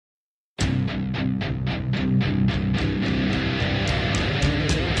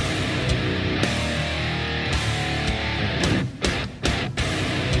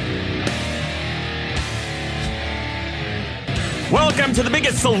Welcome to the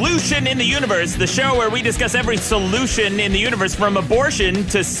biggest solution in the universe, the show where we discuss every solution in the universe from abortion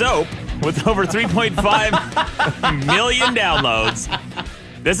to soap with over 3.5 million downloads.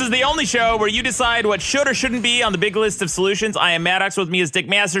 This is the only show where you decide what should or shouldn't be on the big list of solutions. I am Maddox. With me is Dick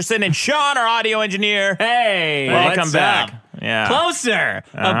Masterson and Sean, our audio engineer. Hey, welcome back. Up? Yeah. Closer.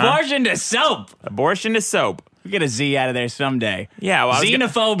 Abortion to soap. Abortion to soap. We'll get a Z out of there someday. Yeah. Well,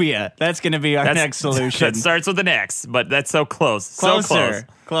 xenophobia. That's going to be our next solution. That starts with an X, but that's so close. Closer. So close.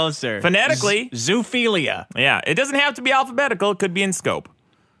 Closer. Phonetically. Zoophilia. Yeah. It doesn't have to be alphabetical. It could be in scope.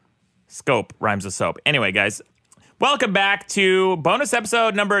 Scope rhymes with soap. Anyway, guys. Welcome back to bonus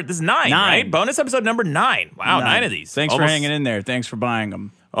episode number, this is 9, right? Bonus episode number 9. Wow, 9 of these. Thanks for hanging in there. Thanks for buying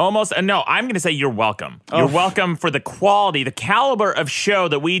them. Almost, no, I'm going to say you're welcome. You're welcome for the quality, the caliber of show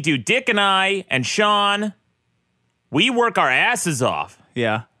that we do. Dick and I and Sean, we work our asses off.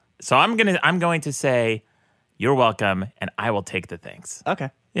 Yeah. So I'm going to say you're welcome, and I will take the thanks.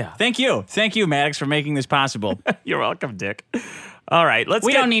 Okay. Yeah. Thank you. Thank you, Maddox, for making this possible. You're welcome, Dick. All right,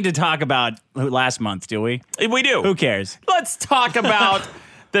 We don't need to talk about last month, do we? We do. Who cares? Let's talk about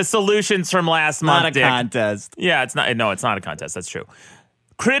the solutions from last month, Not a Dick. contest. Yeah, it's not. No, it's not a contest. That's true.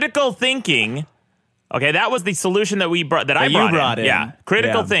 Critical thinking. Okay, that was the solution that we brought. That I brought in. Yeah,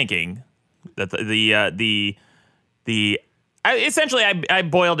 critical thinking. That essentially, I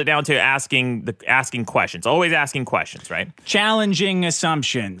boiled it down to asking questions. Always asking questions, right? Challenging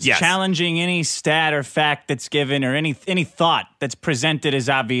assumptions. Yes. Challenging any stat or fact that's given or any thought that's presented as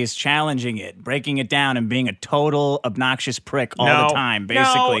obvious. Challenging it, breaking it down, and being a total obnoxious prick all the time,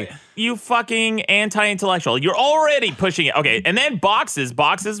 basically. No, you fucking anti-intellectual. You're already pushing it. Okay, and then boxes.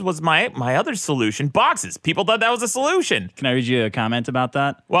 Boxes was my other solution. Boxes. People thought that was a solution. Can I read you a comment about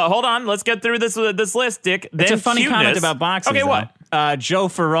that? Well, hold on. Let's get through this list, Dick. It's a funny comment about boxes. Okay, what? Joe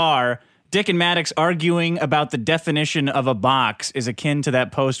Farrar, Dick and Maddox arguing about the definition of a box is akin to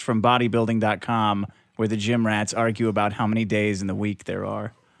that post from bodybuilding.com where the gym rats argue about how many days in the week there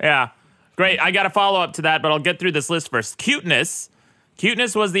are. Yeah, great. I got a follow-up to that, but I'll get through this list first. Cuteness.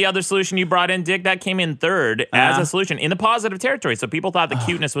 Cuteness was the other solution you brought in, Dick. That came in third as a solution in the positive territory. So people thought the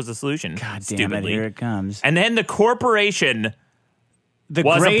cuteness was a solution. God damn it, here it comes. And then the corporation the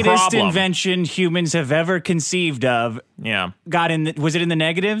was greatest invention humans have ever conceived of. Yeah. Was it in the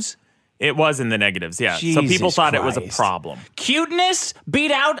negatives? It was in the negatives, yeah. Jesus so people thought Christ. it was a problem. Cuteness beat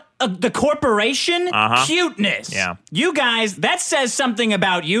out the corporation? Cuteness. Yeah. You guys, that says something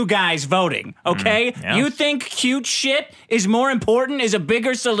about you guys voting, okay? Yeah. You think cute shit is more important, is a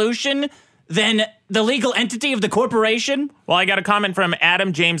bigger solution than the legal entity of the corporation? Well, I got a comment from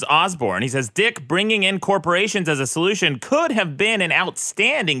Adam James Osborne. He says, Dick, bringing in corporations as a solution could have been an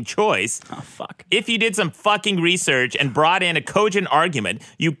outstanding choice. Oh, fuck. If you did some fucking research and brought in a cogent argument.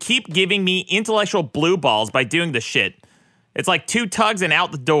 You keep giving me intellectual blue balls by doing the shit. It's like 2 tugs and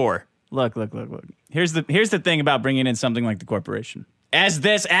out the door. Look. Here's the thing about bringing in something like the corporation. As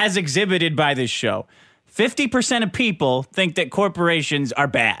exhibited by this show, 50% of people think that corporations are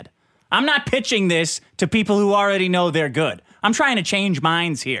bad. I'm not pitching this to people who already know they're good. I'm trying to change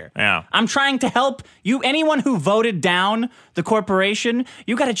minds here. Yeah. I'm trying to help you. Anyone who voted down the corporation,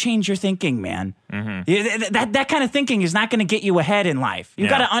 you got to change your thinking, man. Mm-hmm. That kind of thinking is not going to get you ahead in life. You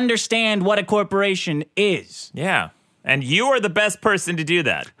got to understand what a corporation is. Yeah. And you are the best person to do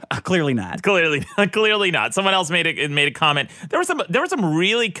that. Clearly not. Clearly not. Someone else made a comment. There were some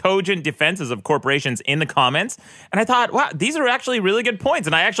really cogent defenses of corporations in the comments, and I thought, wow, these are actually really good points,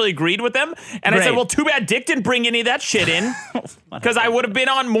 and I actually agreed with them. And I said, well, too bad Dick didn't bring any of that shit in, because I would have been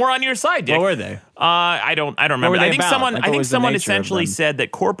more on your side, Dick. What were they? I don't remember. I think someone essentially said that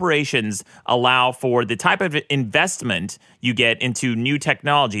corporations allow for the type of investment you get into new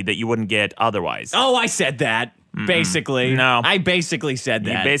technology that you wouldn't get otherwise. Oh, I said that. Basically. No. I basically said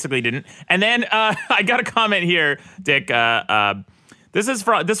that. You basically didn't. And then I got a comment here, Dick. This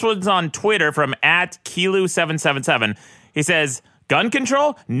was on Twitter from @Kilu777. He says, gun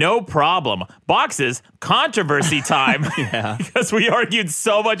control? No problem. Boxes? Controversy time. Yeah. Because we argued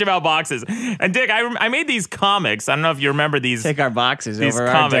so much about boxes. And Dick, I made these comics. I don't know if you remember these. Take our boxes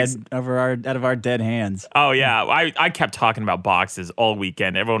out of our dead hands. Oh, yeah. I kept talking about boxes all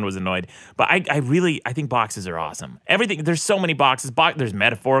weekend. Everyone was annoyed. But I think boxes are awesome. Everything. There's so many boxes. There's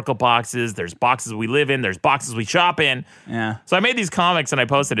metaphorical boxes. There's boxes we live in. There's boxes we shop in. Yeah. So I made these comics and I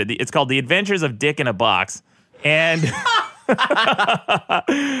posted it. It's called The Adventures of Dick in a Box. And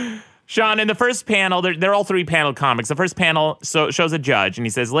Sean, in the first panel, they're all 3-panel comics. The first panel shows a judge, and he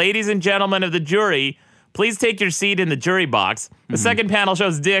says, ladies and gentlemen of the jury, please take your seat in the jury box. The second panel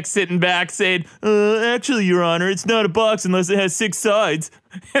shows Dick sitting back saying, actually, Your Honor, it's not a box unless it has 6 sides.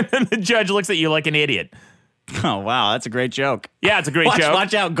 And then the judge looks at you like an idiot. Oh, wow. That's a great joke. Yeah, it's a great joke.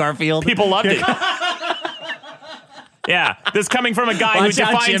 Watch out, Garfield. People loved it. Yeah, this coming from a guy who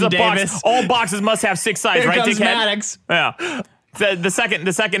defines a box. All boxes must have 6 sides, right, comes dickhead? Maddox. Yeah.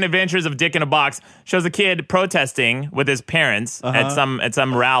 The second Adventures of Dick in a Box shows a kid protesting with his parents at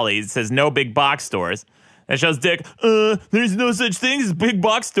some rally. It says no big box stores. It shows Dick, there's no such thing as big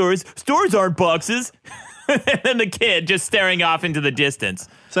box stores. Stores aren't boxes. And then the kid just staring off into the distance.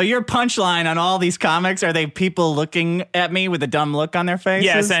 So your punchline on all these comics, are they people looking at me with a dumb look on their faces?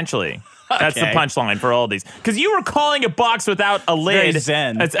 Yeah, essentially. That's the punchline for all these. Because you were calling a box without a lid. Very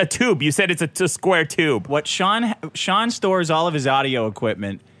zen. It's a tube. You said it's a square tube. What Sean stores all of his audio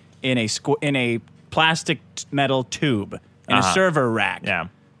equipment in a plastic metal tube in a server rack. Yeah.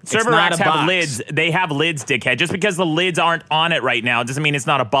 Server racks have lids. They have lids, dickhead. Just because the lids aren't on it right now doesn't mean it's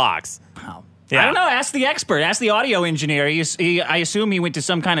not a box. Oh. Yeah. I don't know. Ask the expert. Ask the audio engineer. I assume he went to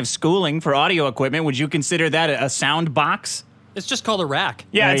some kind of schooling for audio equipment. Would you consider that a sound box? It's just called a rack.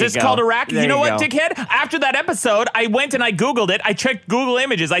 Yeah, there it's just go. called a rack. There you know what, go. dickhead? After that episode, I went and I Googled it. I checked Google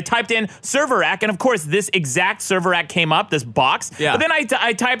Images. I typed in server rack, and of course, this exact server rack came up, this box. Yeah. But then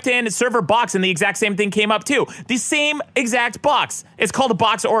I typed in server box, and the exact same thing came up, too. The same exact box. It's called a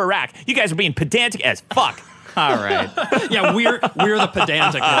box or a rack. You guys are being pedantic as fuck. All right. Yeah, we're the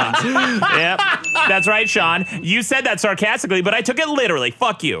pedantic ones. Yep. That's right, Sean. You said that sarcastically, but I took it literally.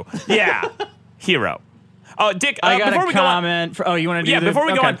 Fuck you. Yeah. Hero. Oh, Dick, I got before a we go on, comment. You want to do yeah, the, before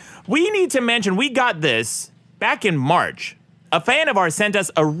we go okay. on, we need to mention we got this back in March. A fan of ours sent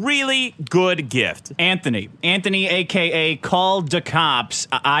us a really good gift. Anthony, a.k.a. Called the Cops,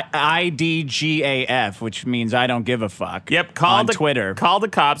 IDGAF, which means I don't give a fuck. Yep, on Twitter. Call the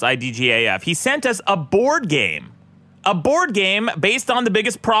Cops, IDGAF. He sent us a board game. A board game based on the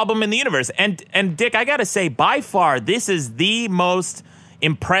biggest problem in the universe. And Dick, I gotta say, by far, this is the most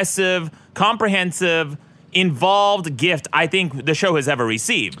impressive, comprehensive, involved gift I think the show has ever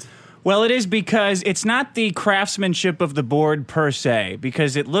received. Well, it is because it's not the craftsmanship of the board per se,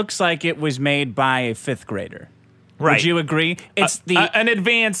 because it looks like it was made by a 5th grader. Right. Would you agree? It's an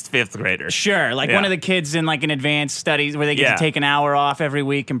advanced 5th grader. Sure, like one of the kids in like an advanced studies where they get to take an hour off every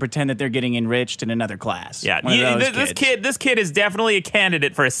week and pretend that they're getting enriched in another class. Yeah, One of those this kid is definitely a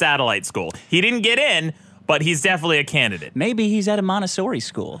candidate for a satellite school. He didn't get in, but he's definitely a candidate. Maybe he's at a Montessori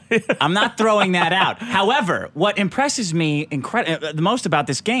school. I'm not throwing that out. However, what impresses me the most about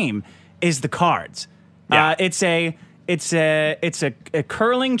this game is the cards. Yeah. It's a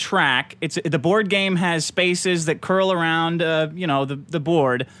curling track. The board game has spaces that curl around the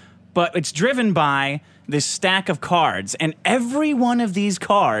board, but it's driven by this stack of cards, and every one of these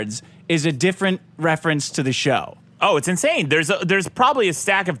cards is a different reference to the show. Oh, it's insane. There's probably a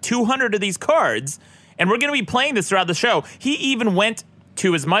stack of 200 of these cards. And we're going to be playing this throughout the show. He even went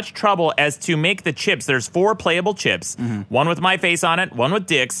to as much trouble as to make the chips. There's 4 playable chips. Mm-hmm. One with my face on it, one with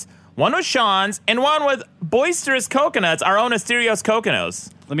Dick's, one with Sean's, and one with Boisterous Coconuts, our own Asterios Coconuts.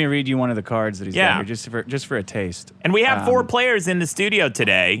 Let me read you one of the cards that he's got here, just for a taste. And we have 4 players in the studio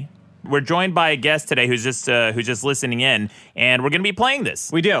today. We're joined by a guest today who's just listening in, and we're going to be playing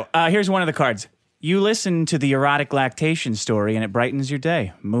this. We do. Here's one of the cards. You listen to the erotic lactation story, and it brightens your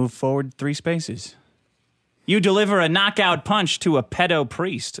day. Move forward 3 spaces. You deliver a knockout punch to a pedo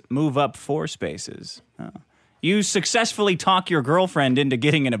priest. Move up 4 spaces. You successfully talk your girlfriend into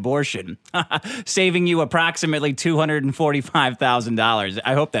getting an abortion, saving you approximately $245,000.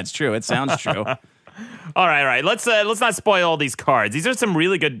 I hope that's true. It sounds true. All right. Let's not spoil all these cards. These are some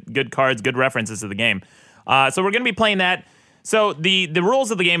really good cards, good references to the game. So we're going to be playing that. So the rules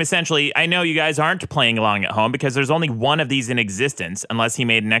of the game, essentially, I know you guys aren't playing along at home because there's only one of these in existence, unless he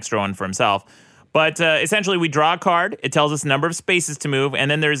made an extra one for himself. But essentially, we draw a card. It tells us the number of spaces to move, and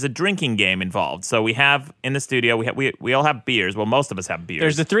then there's a drinking game involved. So we have in the studio, we all have beers. Well, most of us have beers.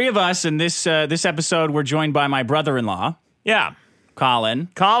 There's the 3 of us, and this episode, we're joined by my brother-in-law. Yeah. Colin.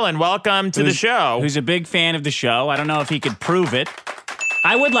 Colin, welcome to the show. Who's a big fan of the show. I don't know if he could prove it.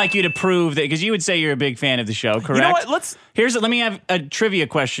 I would like you to prove that, because you would say you're a big fan of the show, correct? You know what? Let me have a trivia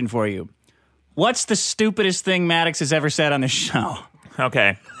question for you. What's the stupidest thing Maddox has ever said on this show?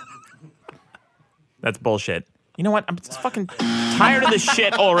 Okay. That's bullshit. You know what? I'm just fucking tired of this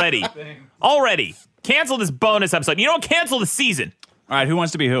shit already. Already. Cancel this bonus episode. You don't cancel the season. All right, who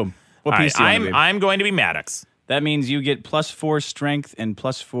wants to be who? What piece do you want to be? I'm going to be Maddox. That means you get +4 strength and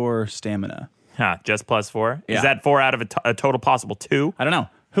 +4 stamina. Huh, just +4? Yeah. Is that 4 out of a total possible 2? I don't know.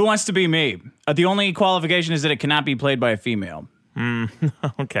 Who wants to be me? The only qualification is that it cannot be played by a female.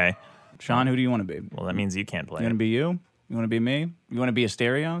 Okay. Sean, who do you want to be? Well, that means you can't play You want to be you? You want to be me? You want to be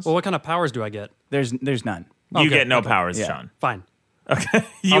Asterios? Well, what kind of powers do I get? There's none. You get no powers, Yeah. Sean. Fine. Okay.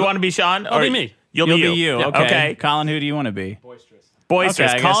 You want to be Sean? I'll be me. You'll You'll be be you. Yeah, Okay. Colin, who do you want to be? Boisterous. Okay,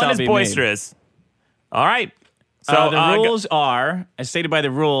 I guess Colin I'll is be me. boisterous. All right. So The rules are, as stated by the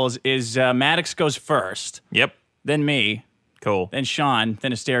rules, is Maddox goes first, Yep. then me, Cool. then Sean,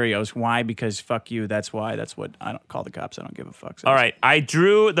 then Asterios. Why? Because fuck you. That's why. That's what I don't call the cops. I don't give a fuck. So All right. I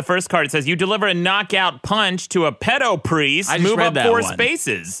drew the first card. It says you deliver a knockout punch to a pedo priest. I just Move read up that 4 one.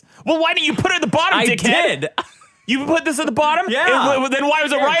 spaces. Well, why didn't you put it at the bottom, I dickhead? did. You put this at the bottom? Yeah. Then why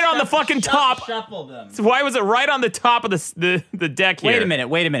was it right on the fucking top? Shuffle them. Why was it right on the top of the deck here? Wait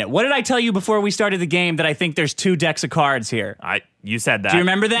a minute. What did I tell you before we started the game that I think there's 2 decks of cards here? You said that. Do you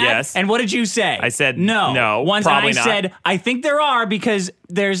remember that? Yes. And what did you say? I said no. Once probably I not. said, I think there are because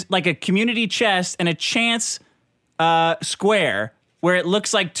there's like a community chest and a chance square where it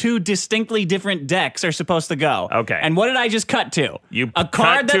looks like 2 distinctly different decks are supposed to go. Okay. And what did I just cut to? You a cut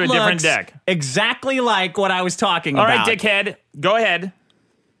card to that a different looks deck. exactly like what I was talking All about. right, dickhead. Go ahead.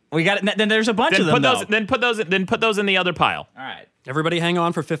 We got it. Then there's a bunch Then of them. put those. Then put those in the other pile. All right. Everybody hang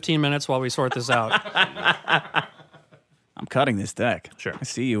on for 15 minutes while we sort this out. I'm cutting this deck. Sure. I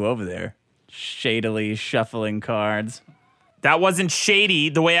see you over there, shadily shuffling cards. That wasn't shady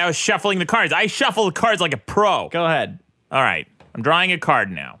the way I was shuffling the cards. I shuffle the cards like a pro. Go ahead. All right. I'm drawing a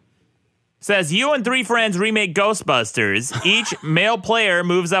card now. Says you and 3 friends remake Ghostbusters. Each male player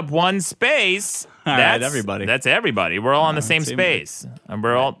moves up 1 space. All right, everybody. That's everybody. We're all on the same same space. And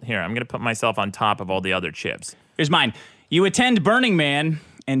we're all here. I'm going to put myself on top of all the other chips. Here's mine. You attend Burning Man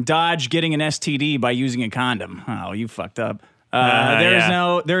and dodge getting an STD by using a condom. Oh, you fucked up.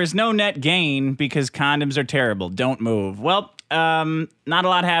 There is no net gain because condoms are terrible. Don't move. Well, not a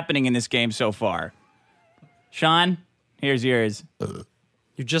lot happening in this game so far. Sean, here's yours.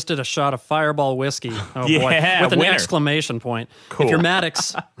 You just did a shot of Fireball whiskey. Oh, Yeah, boy. With an winner. exclamation point. Cool. If you're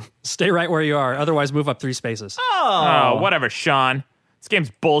Maddox, stay right where you are. Otherwise, move up 3 spaces. Oh, whatever, Sean. This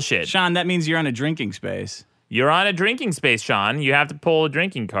game's bullshit. Sean, that means you're on a drinking space. You're on a drinking space, Sean. You have to pull a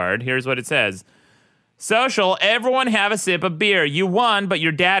drinking card. Here's what it says. Social, everyone have a sip of beer. You won, but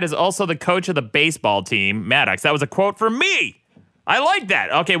your dad is also the coach of the baseball team. Maddox, that was a quote from me. I like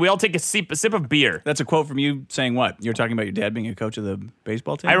that. Okay, we all take a sip of beer. That's a quote from you saying what? You're talking about your dad being a coach of the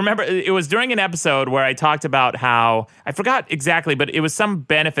baseball team? I remember it was during an episode where I talked about how, I forgot exactly, but it was some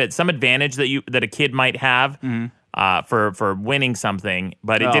benefit, some advantage that a kid might have for winning something,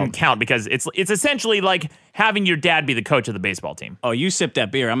 but it didn't count because it's essentially like having your dad be the coach of the baseball team. Oh, you sip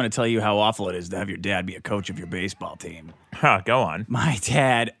that beer. I'm going to tell you how awful it is to have your dad be a coach of your baseball team. Huh, go on. My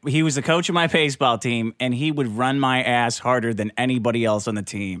dad, he was the coach of my baseball team, and he would run my ass harder than anybody else on the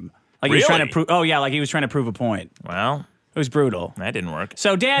team. Like he was trying to Really? prove. Oh yeah, like he was trying to prove a point. Well, It was brutal. that didn't work.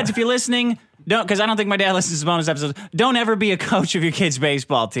 So, dads, if you're listening, don't, because I don't think my dad listens to bonus episodes. Don't ever be a coach of your kid's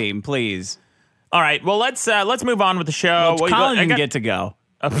baseball team, please. All right, well let's move on with the show. Well, Colin didn't get to go.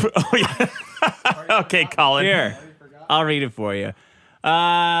 Oh yeah. Okay, Colin. Here, I'll read it for you.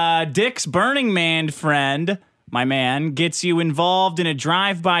 Dick's Burning Man friend, my man, gets you involved in a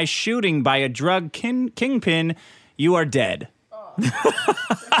drive-by shooting by a drug kingpin. You are dead.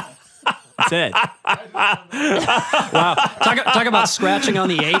 That's it. Wow. Talk about scratching on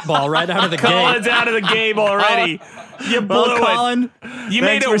the 8 ball right out of the Colin's gate. out of the game already. You blew Well, it. Colin, You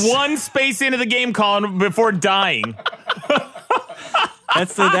made thanks it for- 1 space into the game, Colin, before dying.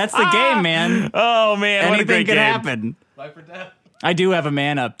 that's the game, man. Oh man, what a Anything great could game. happen. Life or death. I do have a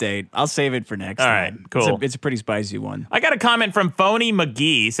man update. I'll save it for next All time. right, cool. It's a pretty spicy one. I got a comment from Phony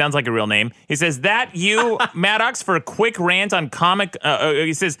McGee. Sounds like a real name. He says, that you, Maddox, for a quick rant on comic...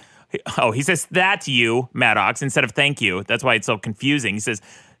 he says, that's you, Maddox, instead of thank you. That's why it's so confusing. He says,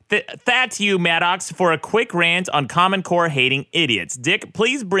 that's you, Maddox, for a quick rant on Common Core hating idiots. Dick,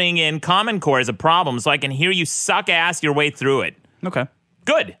 please bring in Common Core as a problem so I can hear you suck ass your way through it. Okay.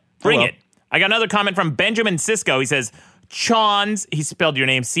 Good. Bring Hello. it. I got another comment from Benjamin Sisko. He says, Chons, he spelled your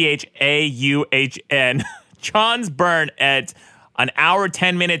name Chauhn. Chons burn at an hour,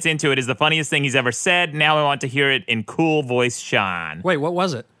 10 minutes into it is the funniest thing he's ever said. Now I want to hear it in cool voice, Sean. Wait, what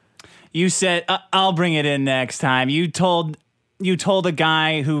was it? You said, I'll bring it in next time. You told a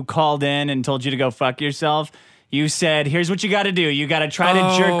guy who called in and told you to go fuck yourself. You said, here's what you got to do. You got to try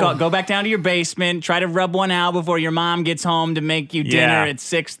to jerk off. Go back down to your basement. Try to rub one out before your mom gets home to make you dinner at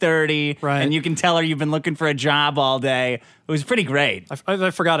 6:30. Right. And you can tell her you've been looking for a job all day. It was pretty great.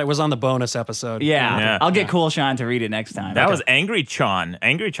 I forgot it was on the bonus episode. Yeah. I'll get Cool Sean to read it next time. That was Angry Chon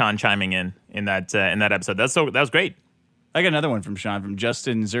chiming in that episode. That was great. I got another one from Sean, from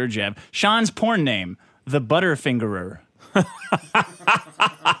Justin Zerjev. Sean's porn name, The Butterfingerer.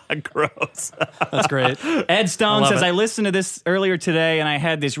 Gross. That's great. Ed Stone love says, it. I listened to this earlier today and I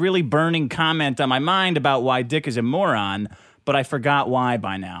had this really burning comment on my mind about why Dick is a moron, but I forgot why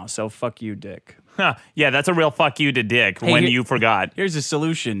by now. So fuck you, Dick. Huh. Yeah, that's a real fuck you to Dick when you forgot. Here's a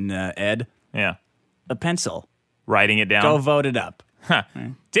solution, Ed. Yeah. A pencil. Writing it down. Go vote it up. Huh.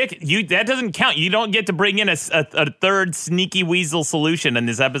 Dick, that doesn't count. You don't get to bring in a third sneaky weasel solution in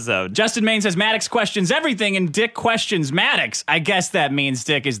this episode. Justin Main says Maddox questions everything and Dick questions Maddox. I guess that means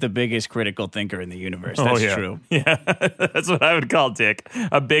Dick is the biggest critical thinker in the universe. That's true. Yeah, that's what I would call Dick,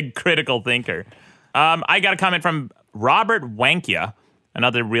 a big critical thinker. I got a comment from Robert Wankia,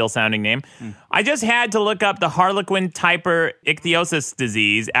 another real-sounding name. I just had to look up the Harlequin typer ichthyosis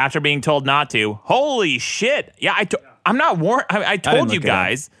disease after being told not to. Holy shit. Yeah, I'm not warned. I told you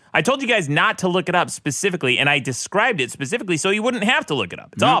guys. I told you guys not to look it up specifically, and I described it specifically so you wouldn't have to look it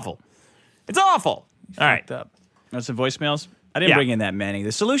up. It's awful. It's awful. All right. Want some voicemails? I didn't bring in that many.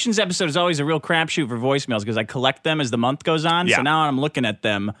 The solutions episode is always a real crapshoot for voicemails because I collect them as the month goes on. Yeah. So now I'm looking at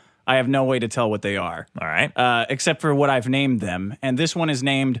them. I have no way to tell what they are. All right. Except for what I've named them. And this one is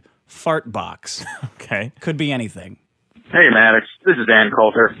named Fart Box. Okay. Could be anything. Hey, Maddox. This is Dan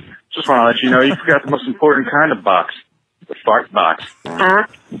Coulter. Just want to let you know you forgot the most important kind of box. The fart box.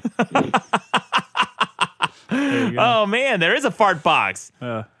 Oh, man, there is a fart box.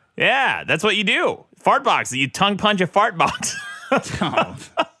 Yeah, that's what you do. Fart box. You tongue punch a fart box. Oh,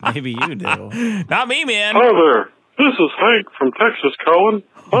 maybe you do. Not me, man. Hi there. This is Hank from Texas calling.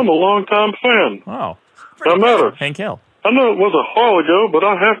 I'm a longtime fan. Oh. Now, Maddox, Hank Hill. I know it was a while ago, but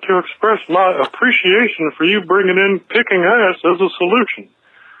I have to express my appreciation for you bringing in picking ass as a solution.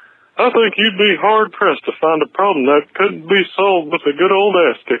 I think you'd be hard-pressed to find a problem that couldn't be solved with a good old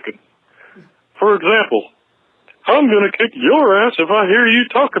ass kicking. For example, I'm going to kick your ass if I hear you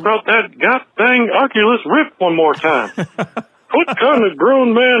talk about that god-dang Oculus Rift one more time. What kind of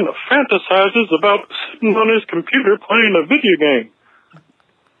grown man fantasizes about sitting on his computer playing a video game?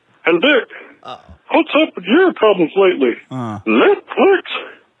 And Dick, what's up with your problems lately? Netflix?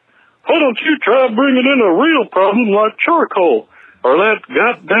 Why don't you try bringing in a real problem like charcoal or that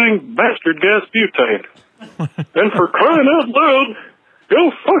god-dang bastard gas butane? And for crying out loud,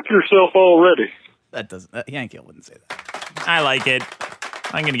 go fuck yourself already. That doesn't. Hank Hill wouldn't say that. I like it.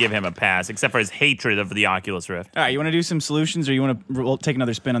 I'm going to give him a pass, except for his hatred of the Oculus Rift. All right, you want to do some solutions, or you want to we'll take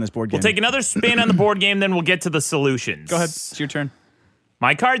another spin on this board game? We'll take another spin on the board game, then we'll get to the solutions. Go ahead. It's your turn.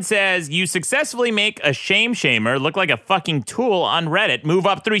 My card says, you successfully make a shame-shamer look like a fucking tool on Reddit. Move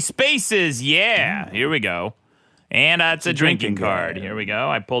up 3 spaces. Yeah, here we go. And it's a drinking card. Here we go.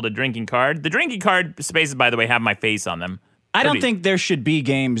 I pulled a drinking card. The drinking card spaces, by the way, have my face on them. I don't think there should be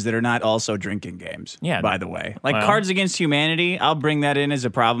games that are not also drinking games. Yeah. By the way. Like Cards Against Humanity, I'll bring that in as a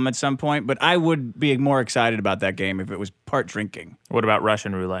problem at some point, but I would be more excited about that game if it was part drinking. What about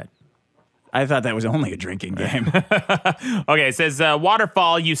Russian roulette? I thought that was only a drinking game. Okay, it says,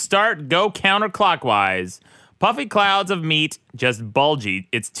 waterfall, you start, go counterclockwise. Puffy clouds of meat, just bulgy.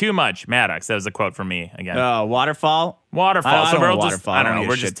 It's too much. Maddox, that was a quote from me again. Waterfall? Waterfall. I So don't we're know just, waterfall. I don't know. want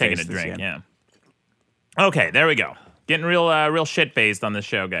We're to just shit taking a face this drink. again. Yeah. Okay, there we go. Getting real shit-faced on this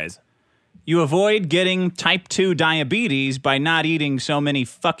show, guys. You avoid getting type 2 diabetes by not eating so many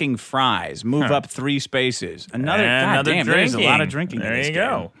fucking fries. Move up 3 spaces. Another drinking. There's a lot of drinking There in this you game.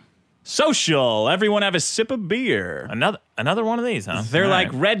 go. Social. Everyone have a sip of beer. Another one of these, huh? They're All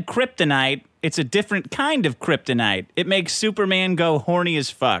like right. red kryptonite. It's a different kind of kryptonite. It makes Superman go horny as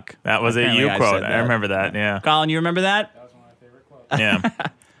fuck. That was Apparently a you quote. said I remember that, yeah. Colin, you remember that? That was one of my favorite quotes. Yeah.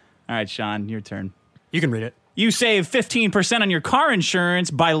 All right, Sean, your turn. You can read it. You save 15% on your car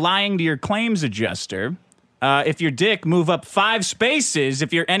insurance by lying to your claims adjuster. If you're Dick, move up 5 spaces.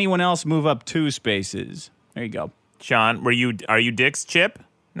 If you're anyone else, move up 2 spaces. There you go. Sean, are you Dick's chip?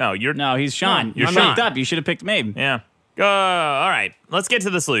 No, you're... No, he's Sean. You're I'm Sean. mixed up. You should have picked me. Yeah. All right. Let's get to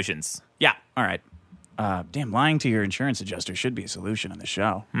the solutions. Yeah. All right. Damn, lying to your insurance adjuster should be a solution on the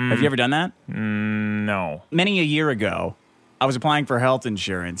show. Have you ever done that? No. Many a year ago, I was applying for health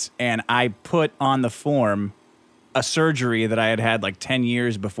insurance, and I put on the form a surgery that I had had like 10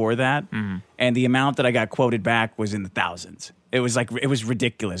 years before that, and the amount that I got quoted back was in the thousands. It was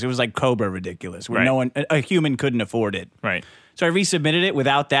ridiculous. It was like Cobra ridiculous, where Right. a human couldn't afford it. Right. So I resubmitted it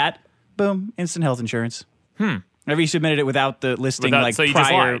without that. Boom, instant health insurance. I resubmitted it without the listing So you just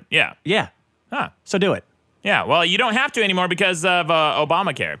prior. lied. Yeah. Yeah. Huh. So do it. Yeah. Well, you don't have to anymore because of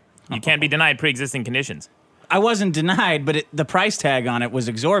Obamacare. You can't be denied pre-existing conditions. I wasn't denied, but the price tag on it was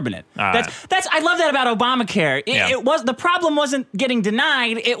exorbitant. All right. That's I love that about Obamacare. Yeah. It was the problem wasn't getting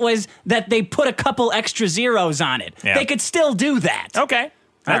denied; it was that they put a couple extra zeros on it. Yeah. They could still do that. Okay.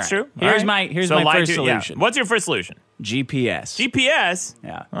 That's All right. true. Here's All my So lie first to- solution. Yeah. What's your first solution? GPS. GPS.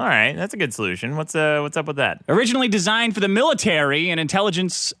 Yeah. All right. That's a good solution. What's up with that? Originally designed for the military and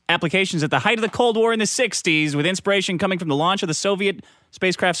intelligence applications at the height of the Cold War in the 60s, with inspiration coming from the launch of the Soviet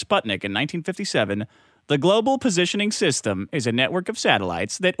spacecraft Sputnik in 1957, the Global Positioning System is a network of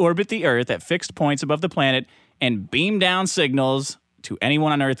satellites that orbit the Earth at fixed points above the planet and beam down signals to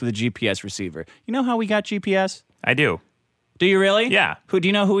anyone on Earth with a GPS receiver. You know how we got GPS? I do. Do you really? Yeah. Do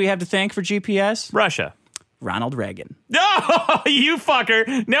you know who we have to thank for GPS? Russia. Ronald Reagan. No, you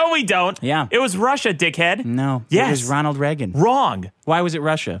fucker. No, we don't. Yeah. It was Russia, dickhead. No. Yes. It was Ronald Reagan. Wrong. Why was it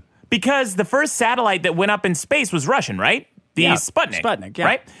Russia? Because the first satellite that went up in space was Russian, right? The Sputnik. Sputnik, yeah.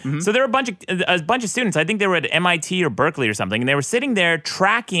 Right? Mm-hmm. So there were a bunch of students, I think they were at MIT or Berkeley or something, and they were sitting there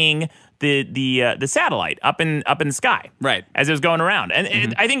tracking the satellite up in the sky, right, as it was going around.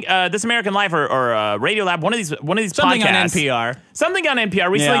 And I think This American Life or Radio Lab, one of these something podcasts, something on NPR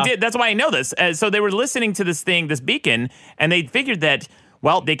recently did. That's why I know this. So they were listening to this beacon, and they figured that,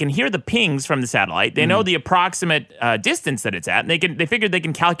 well, they can hear the pings from the satellite. They know the approximate distance that it's at, and they figured they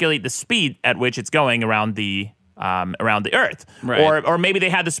can calculate the speed at which it's going around the Earth, right. or maybe they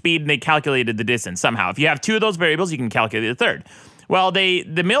had the speed and they calculated the distance somehow. If you have two of those variables, you can calculate the third. Well, the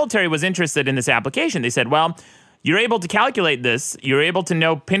military was interested in this application. They said, well, you're able to calculate this. You're able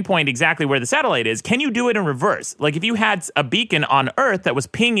to pinpoint exactly where the satellite is. Can you do it in reverse? Like if you had a beacon on Earth that was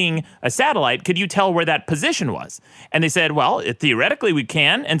pinging a satellite, could you tell where that position was? And they said, well, theoretically we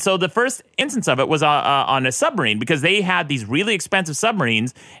can. And so the first instance of it was on a submarine, because they had these really expensive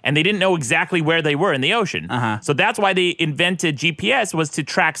submarines and they didn't know exactly where they were in the ocean. So that's why they invented GPS, was to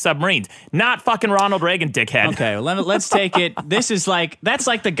track submarines. Not fucking Ronald Reagan, dickhead. Okay, well, let's take it. That's like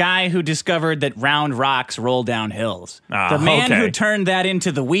the guy who discovered that round rocks roll down hills. The man who turned that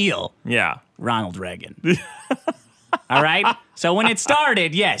into the wheel. Yeah. Ronald Reagan. All right? So when it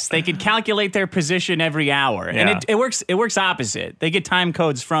started, yes, they could calculate their position every hour. Yeah. And it works opposite. They get time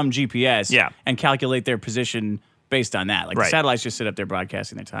codes from GPS and calculate their position based on that. Like the satellites just sit up there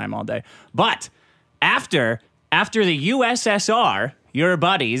broadcasting their time all day. But after the USSR, your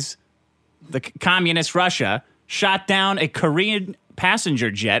buddies, the communist Russia, shot down a Korean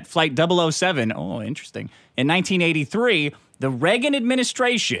passenger jet, Flight 007. Oh, interesting. In 1983, the Reagan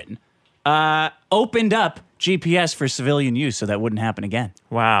administration opened up GPS for civilian use so that wouldn't happen again.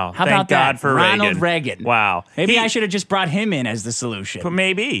 Wow. How Thank about God that? for Ronald Reagan. Wow. Maybe I should have just brought him in as the solution. But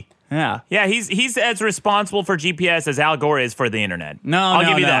maybe. Yeah. Yeah, he's as responsible for GPS as Al Gore is for the internet. I'll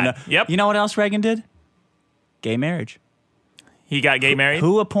give you that. No. Yep. You know what else Reagan did? Gay marriage. He got gay married?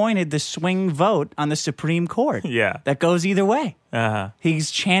 Who appointed the swing vote on the Supreme Court? Yeah. That goes either way. He's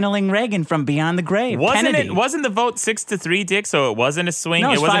channeling Reagan from beyond the grave. Wasn't the vote 6-3, Dick? So it wasn't a swing.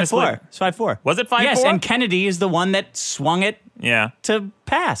 No, it wasn't 5-4. It's 5-4. Was it 5-4? Yes, and Kennedy is the one that swung it. To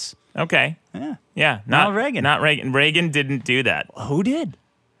pass. Okay. Yeah. Not Reagan. Not Reagan. Reagan didn't do that. Who did?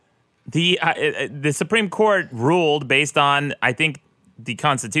 The Supreme Court ruled based on, I think, the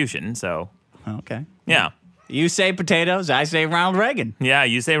Constitution. So. Okay. Yeah. You say potatoes, I say Ronald Reagan. Yeah,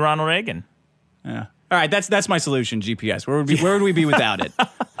 you say Ronald Reagan. Yeah. All right, that's my solution, GPS. Where would we be without it?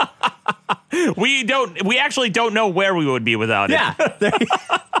 We actually don't know where we would be without it. Yeah.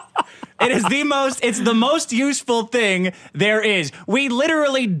 It's the most useful thing there is. We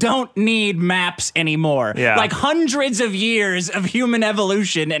literally don't need maps anymore. Yeah. Like hundreds of years of human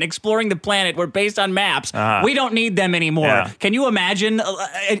evolution and exploring the planet were based on maps. We don't need them anymore. Yeah. Can you imagine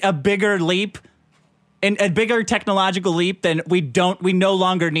a bigger leap? And a bigger technological leap than we no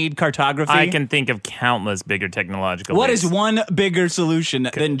longer need cartography? I can think of countless bigger technological What leaps. is one bigger solution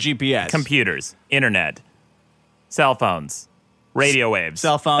than GPS? Computers, internet, cell phones, radio waves,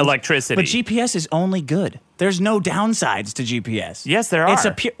 cell phones, electricity. But GPS is only good. There's no downsides to GPS. Yes, there are.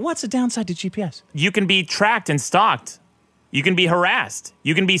 What's a downside to GPS? You can be tracked and stalked. You can be harassed.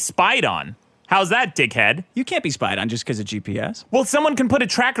 You can be spied on. How's that, dickhead? You can't be spied on just because of GPS. Well, someone can put a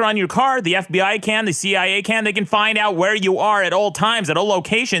tracker on your car. The FBI can. The CIA can. They can find out where you are at all times, at all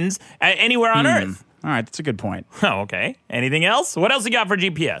locations, anywhere on Earth. All right, that's a good point. Oh, okay. Anything else? What else you got for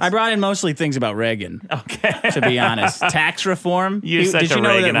GPS? I brought in mostly things about Reagan. Okay. To be honest. Tax reform. You're such Did you a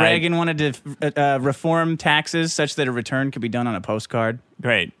know that Reaganite. Reagan wanted to reform taxes such that a return could be done on a postcard?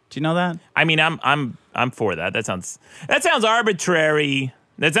 Great. Do you know that? I mean, I'm for that. That sounds arbitrary.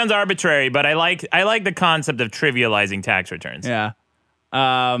 That sounds arbitrary, but I like the concept of trivializing tax returns. Yeah.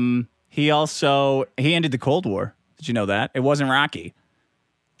 He ended the Cold War. Did you know that? It wasn't Rocky.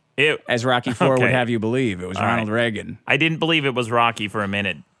 As Rocky IV would have you believe. It was Ronald Reagan. I didn't believe it was Rocky for a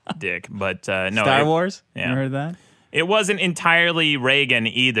minute, Dick, but no. Star Wars? Yeah. You heard that? It wasn't entirely Reagan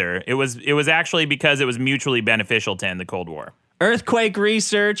either. It was actually because it was mutually beneficial to end the Cold War. Earthquake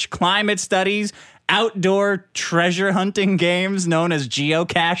research, climate studies, outdoor treasure hunting games known as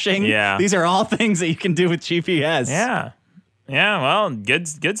geocaching. Yeah. These are all things that you can do with GPS. Yeah. Yeah, well,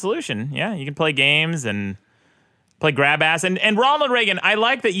 good solution. Yeah, you can play games and Play grab ass. And Ronald Reagan, I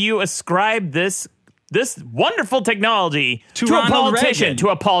like that you ascribe this wonderful technology to a Ronald politician. Reagan. To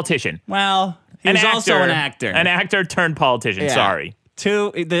a politician. Well, he was also an actor. An actor turned politician. Yeah. Sorry.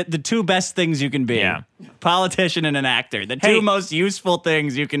 The two best things you can be. Yeah. Politician and an actor. The two most useful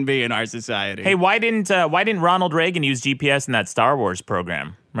things you can be in our society. Hey, why didn't Ronald Reagan use GPS in that Star Wars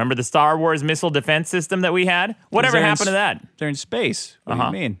program? Remember the Star Wars missile defense system that we had? Whatever happened to that? They're in space. What do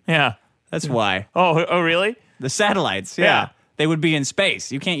you mean? Yeah. That's why. Oh, really? The satellites, yeah. They would be in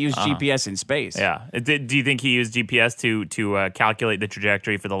space. You can't use GPS in space. Yeah. Do you think he used GPS to calculate the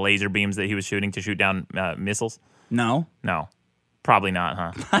trajectory for the laser beams that he was shooting to shoot down missiles? No. No. Probably not,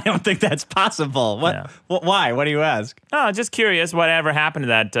 huh? I don't think that's possible. What? Yeah. Why? What do you ask? Oh, just curious. Whatever happened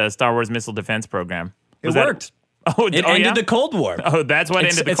to that Star Wars missile defense program? It worked. It ended the Cold War. Oh, that's what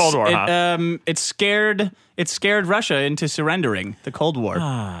ended the Cold War, huh? It scared Russia into surrendering the Cold War.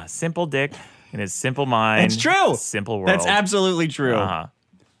 Ah, simple Dick in his simple mind. It's true. Simple world. That's absolutely true.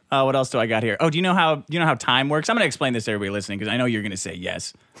 Uh-huh. What else do I got here? Oh, do you know how time works? I'm going to explain this to everybody listening because I know you're going to say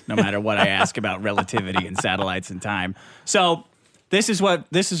yes, no matter what I ask about relativity and satellites and time. So this is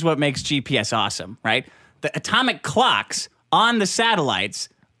what makes GPS awesome, right? The atomic clocks on the satellites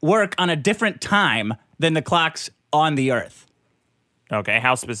work on a different time than the clocks on the Earth. Okay,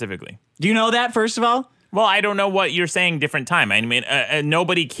 how specifically? Do you know that, first of all? Well, I don't know what you're saying different time. I mean,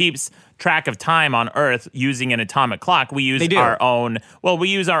 nobody keeps track of time on Earth using an atomic clock. We use our own. Well, we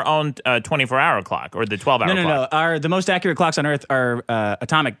use our own 24-hour clock or the 12-hour clock. No. The most accurate clocks on Earth are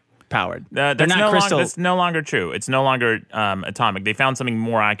atomic powered. They're not crystal. That's no longer true. It's no longer atomic. They found something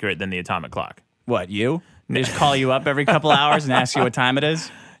more accurate than the atomic clock. What, you? They just call you up every couple hours and ask you what time it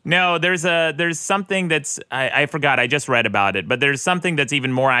is? No, there's something that's I forgot. I just read about it, but there's something that's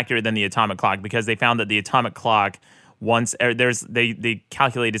even more accurate than the atomic clock because they found that the atomic clock they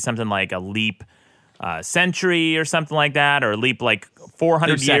calculated something like a leap century or something like that, or a leap like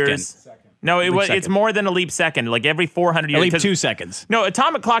 400 years. Second. No, it's more than a leap second. Like every 400 years. A leap 2 seconds. No,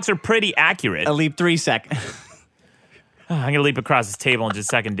 atomic clocks are pretty accurate. A leap 3 seconds. I'm going to leap across this table in just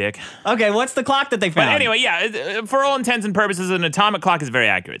a second, Dick. Okay, what's the clock that they found? But anyway, yeah, for all intents and purposes, an atomic clock is very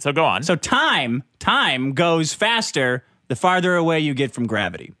accurate. So go on. So time goes faster the farther away you get from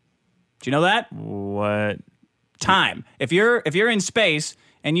gravity. Do you know that? What? Time. If you're in space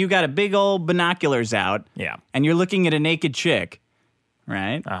and you got a big old binoculars out, and you're looking at a naked chick,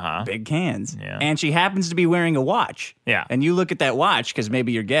 right? Big cans. Yeah. And she happens to be wearing a watch. Yeah. And you look at that watch because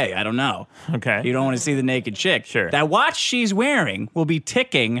maybe you're gay. I don't know. Okay. You don't want to see the naked chick. Sure. That watch she's wearing will be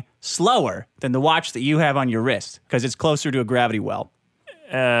ticking slower than the watch that you have on your wrist because it's closer to a gravity well.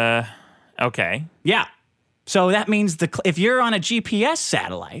 Okay. Yeah. So that means if you're on a GPS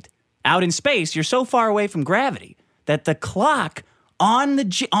satellite out in space, you're so far away from gravity that the clock on the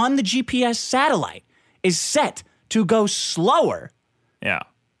GPS satellite is set to go slower. Yeah.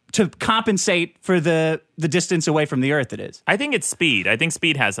 To compensate for the distance away from the Earth it is. I think it's speed. I think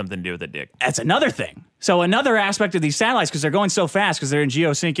speed has something to do with it, Dick. That's another thing. So another aspect of these satellites, because they're going so fast, because they're in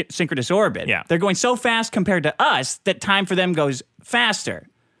geosynchronous orbit, they're going so fast compared to us that time for them goes faster.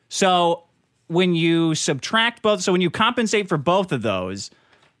 So when you subtract both, so when you compensate for both of those,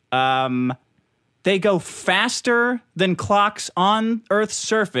 they go faster than clocks on Earth's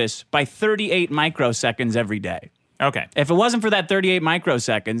surface by 38 microseconds every day. Okay. If it wasn't for that 38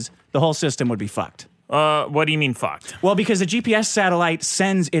 microseconds, the whole system would be fucked. What do you mean fucked? Well, because the GPS satellite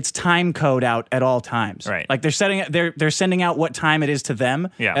sends its time code out at all times. Right. Like they're sending out what time it is to them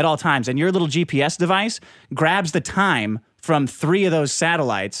at all times. And your little GPS device grabs the time from 3 of those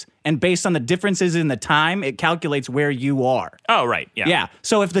satellites, and based on the differences in the time, it calculates where you are. Oh, right. Yeah. Yeah.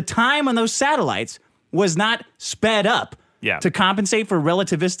 So if the time on those satellites was not sped up to compensate for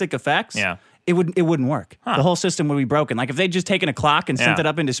relativistic effects, it wouldn't work. Huh. The whole system would be broken. Like if they'd just taken a clock and sent it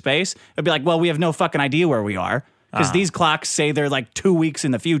up into space, it'd be like, well, we have no fucking idea where we are because these clocks say they're like 2 weeks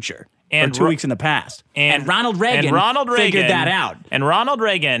in the future or 2 weeks in the past. And Ronald Reagan figured that out. And Ronald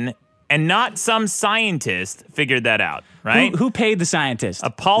Reagan and not some scientist figured that out, right? Who paid the scientist? A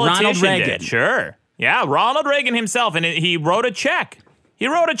politician Ronald Reagan. did. Sure. Yeah, Ronald Reagan himself. And he wrote a check.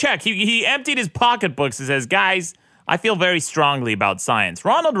 He emptied his pocketbooks and says, guys, I feel very strongly about science.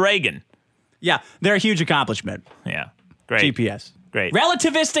 Ronald Reagan. Yeah, they're a huge accomplishment. Yeah, great. GPS. Great.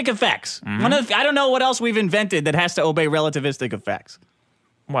 Relativistic effects. Mm-hmm. I don't know what else we've invented that has to obey relativistic effects.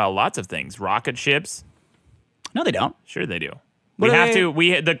 Well, lots of things. Rocket ships. No, they don't. Sure they do.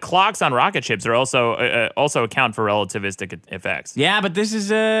 The clocks on rocket ships are also account for relativistic effects. Yeah, but this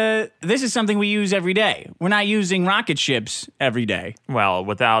is something we use every day. We're not using rocket ships every day. Well,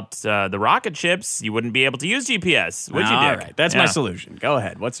 without the rocket ships, you wouldn't be able to use GPS, would you, Dick? All right, that's my solution. Go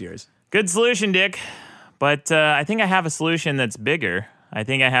ahead. What's yours? Good solution, Dick. but I think I have a solution that's bigger. I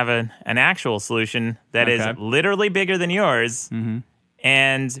think I have an actual solution that is literally bigger than yours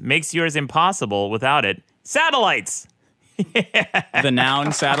and makes yours impossible without it. Satellites. The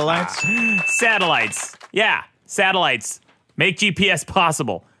noun satellites? Satellites. Yeah, satellites. Make GPS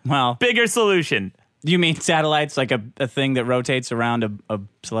possible. Well, Bigger solution. you mean satellites like a thing that rotates around a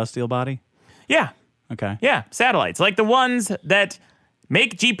celestial body? Yeah. Okay. Yeah, satellites. Like the ones that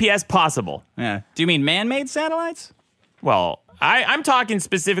make GPS possible. Yeah. Do you mean man-made satellites? Well, I'm talking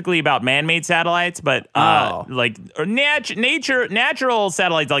specifically about man-made satellites, but natural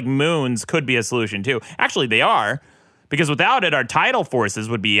satellites like moons could be a solution too. Actually, they are, because without it, our tidal forces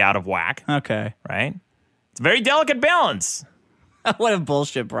would be out of whack. Okay. Right? It's a very delicate balance. What a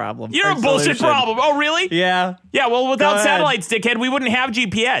bullshit problem. You're a bullshit problem. Oh, really? Yeah. Yeah, well, without Go ahead. satellites, dickhead, we wouldn't have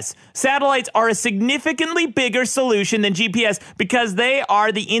GPS. Satellites are a significantly bigger solution than GPS because they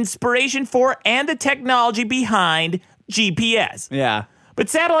are the inspiration for and the technology behind GPS. Yeah. But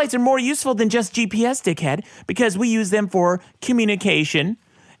satellites are more useful than just GPS, dickhead, because we use them for communication.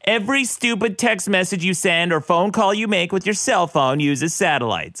 Every stupid text message you send or phone call you make with your cell phone uses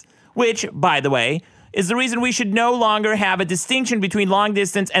satellites, which, by the way, is the reason we should no longer have a distinction between long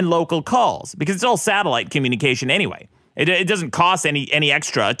distance and local calls, because it's all satellite communication anyway. It doesn't cost any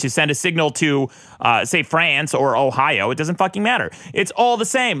extra to send a signal to, say, France or Ohio. It doesn't fucking matter. It's all the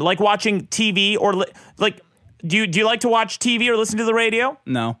same, like watching TV or do you like to watch TV or listen to the radio?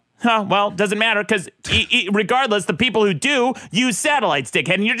 No. Well, doesn't matter, because regardless, the people who do use satellites,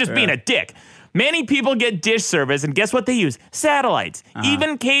 dickhead, and you're just being a dick. Many people get dish service, and guess what they use? Satellites.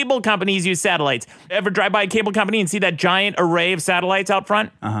 Even cable companies use satellites. Ever drive by a cable company and see that giant array of satellites out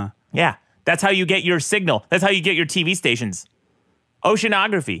front? Yeah, that's how you get your signal. That's how you get your TV stations.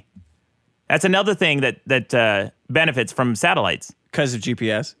 Oceanography. That's another thing that benefits from satellites. Because of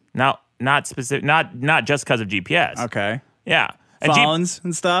GPS? No, not specific. Not just because of GPS. Okay. Yeah. And Phones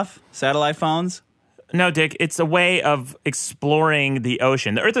and stuff? Satellite phones? No, Dick, it's a way of exploring the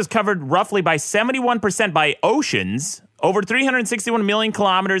ocean. The Earth is covered roughly by 71% by oceans, over 361 million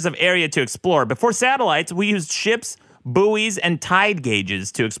kilometers of area to explore. Before satellites, we used ships, buoys, and tide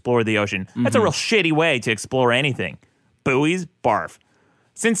gauges to explore the ocean. That's a real shitty way to explore anything. Buoys, barf.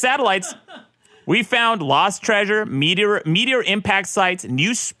 Since satellites, we found lost treasure, meteor impact sites,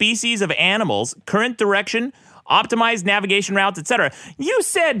 new species of animals, current direction, optimized navigation routes, etc. You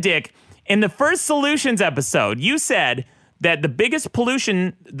said, Dick, in the first solutions episode, you said that the biggest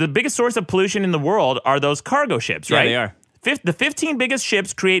source of pollution in the world are those cargo ships, right? Yeah, they are. The 15 biggest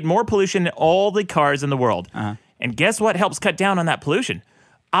ships create more pollution than all the cars in the world. And guess what helps cut down on that pollution?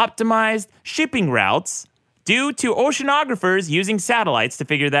 Optimized shipping routes due to oceanographers using satellites to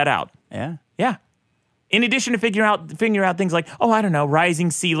figure that out. Yeah. Yeah. In addition to figure out things like,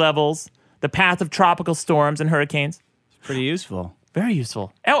 rising sea levels, the path of tropical storms and hurricanes. It's pretty useful. Very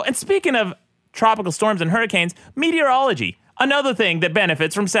useful. Oh, and speaking of tropical storms and hurricanes, meteorology, another thing that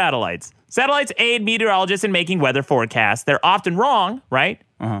benefits from satellites. Satellites aid meteorologists in making weather forecasts. They're often wrong, right?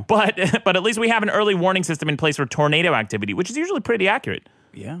 But at least we have an early warning system in place for tornado activity, which is usually pretty accurate.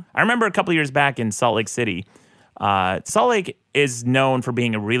 Yeah. I remember a couple years back in Salt Lake City, Salt Lake is known for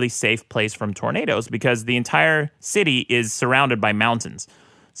being a really safe place from tornadoes because the entire city is surrounded by mountains.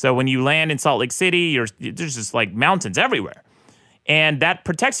 So when you land in Salt Lake City, there's just like mountains everywhere. And that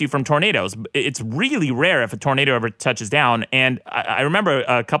protects you from tornadoes. It's really rare if a tornado ever touches down. And I remember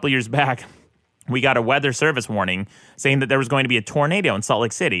a couple years back, we got a weather service warning saying that there was going to be a tornado in Salt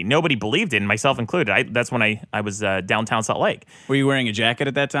Lake City. Nobody believed it, myself included. That's when I was downtown Salt Lake. Were you wearing a jacket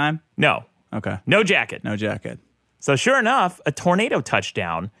at that time? No. Okay. No jacket. No jacket. So sure enough, a tornado touched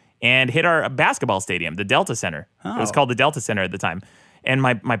down and hit our basketball stadium, the Delta Center. Oh. It was called the Delta Center at the time. And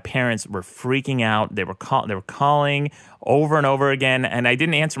my parents were freaking out. They were calling over and over again, and I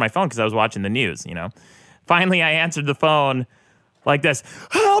didn't answer my phone because I was watching the news, Finally, I answered the phone like this,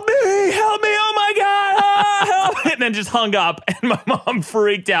 help me, oh my God, help me, and then just hung up, and my mom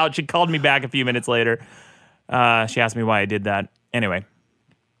freaked out. She called me back a few minutes later. She asked me why I did that. Anyway.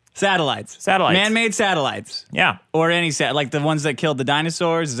 Satellites. Man-made satellites. Yeah. Or any like the ones that killed the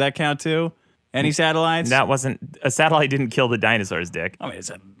dinosaurs. Does that count too? Any satellites? A satellite didn't kill the dinosaurs, Dick. I mean, it's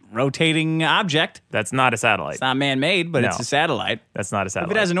a rotating object. That's not a satellite. It's not man-made, but it's a satellite. That's not a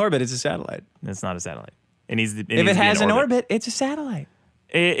satellite. If it has an orbit, it's a satellite. It's not a satellite. If it has an orbit, it's a satellite.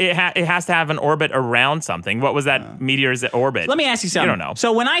 It has to have an orbit around something. What was that meteor's orbit? Let me ask you something. You don't know.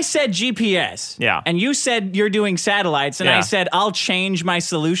 So when I said GPS, and you said you're doing satellites, and I said I'll change my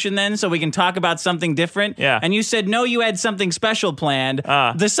solution then so we can talk about something different, and you said no, you had something special planned.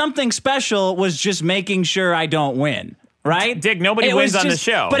 The something special was just making sure I don't win. right? Dick, nobody It wins was on the just-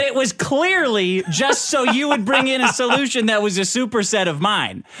 show. But it was clearly just so you would bring in a solution that was a superset of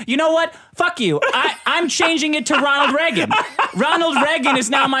mine. You know what? Fuck you. I'm changing it to Ronald Reagan. Ronald Reagan is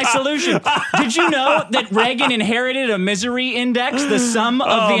now my solution. Did you know that Reagan inherited a misery index, the sum of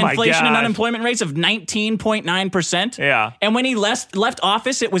Oh the my inflation and gosh. unemployment rates of 19.9%? Yeah. And when he left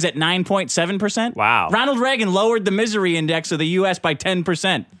office, it was at 9.7%. Wow. Ronald Reagan lowered the misery index of the U.S. by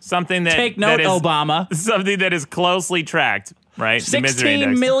 10%. Something that Take note, that is, Obama. Something that is closely tracked, right? The misery 16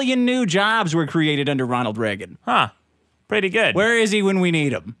 index. million new jobs were created under Ronald Reagan. Huh. Pretty good. Where is he when we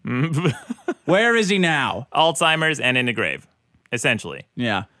need him? Where is he now? Alzheimer's and in the grave, essentially.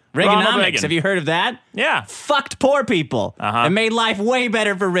 Yeah. Ronald Reaganomics. Reagan. Have you heard of that? Yeah. Fucked poor people and made life way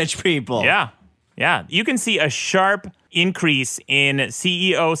better for rich people. Yeah. Yeah. You can see a sharp increase in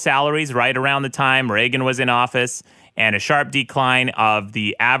CEO salaries right around the time Reagan was in office, and a sharp decline of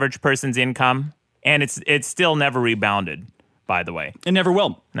the average person's income. And it's still never rebounded, by the way. It never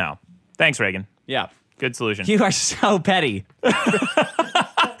will. No. Thanks, Reagan. Yeah. Good solution. You are so petty.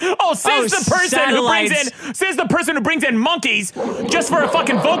 Says the person who brings in monkeys just for a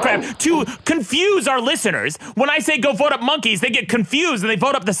fucking vote grab to confuse our listeners. When I say go vote up monkeys, they get confused and they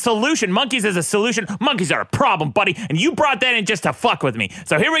vote up the solution. Monkeys is a solution. Monkeys are a problem, buddy. And you brought that in just to fuck with me.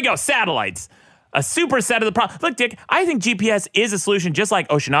 So here we go. Satellites. A superset of the problem. Look, Dick, I think GPS is a solution, just like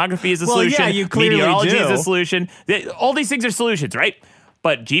oceanography is a solution. Yeah, you clearly meteorology do. is a solution. All these things are solutions, right?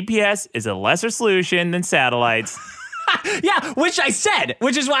 But GPS is a lesser solution than satellites. Yeah, which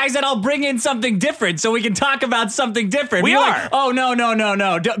is why I said I'll bring in something different so we can talk about something different. We You're are. like, oh,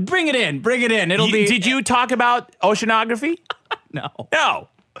 no. Bring it in. It'll be. Did you talk about oceanography? No. No.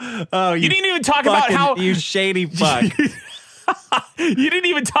 Oh, You didn't even talk about how You shady fuck. you didn't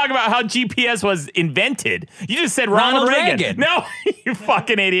even talk about how GPS was invented. You just said Ronald Reagan. No, you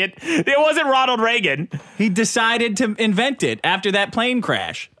fucking idiot. It wasn't Ronald Reagan. He decided to invent it after that plane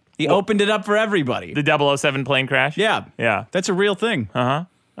crash. He opened it up for everybody. The 007 plane crash? Yeah. Yeah. That's a real thing. Oh,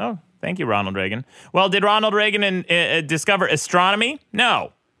 thank you, Ronald Reagan. Well, did Ronald Reagan discover astronomy?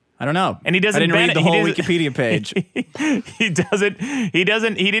 No. I don't know. And he doesn't I didn't read the whole he doesn't- Wikipedia page. He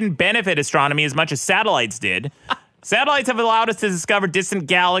didn't benefit astronomy as much as satellites did. Satellites have allowed us to discover distant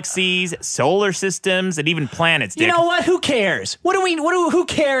galaxies, solar systems, and even planets, Dick. You know what? Who cares? Who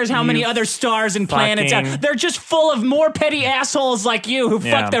cares how many other stars and planets fucking- are? They're just full of more petty assholes like you who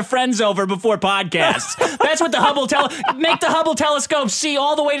Yeah. fuck their friends over before podcasts. That's what the Hubble make the Hubble telescope see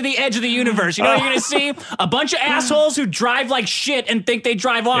all the way to the edge of the universe. You know what you're gonna see? A bunch of assholes who drive like shit and think they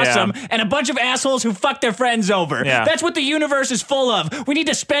drive awesome, and a bunch of assholes who fuck their friends over. Yeah. That's what the universe is full of. We need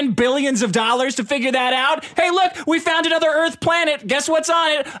to spend billions of dollars to figure that out. Hey, look, we found another Earth planet. Guess what's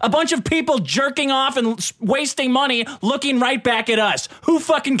on it? A bunch of people jerking off and wasting money looking right back at us. Who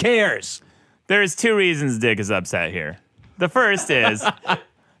fucking cares? There's two reasons Dick is upset here. The first is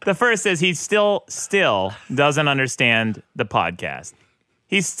he still doesn't understand the podcast.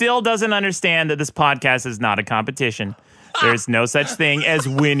 He still doesn't understand that this podcast is not a competition. There's no such thing as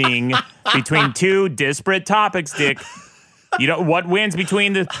winning between two disparate topics, Dick. You know what wins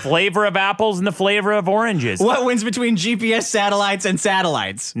between the flavor of apples and the flavor of oranges? What wins between GPS satellites and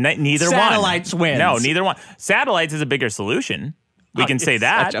satellites? Neither Satellites one. wins. No, neither one. Satellites is a bigger solution. We can say You're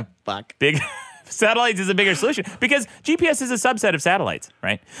that. Such a fuck. Big satellites is a bigger solution because GPS is a subset of satellites,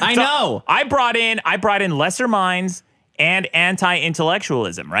 right? I know. I brought in lesser minds and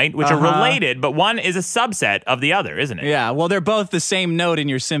anti-intellectualism, right? Which are related, but one is a subset of the other, isn't it? Yeah, well, they're both the same note in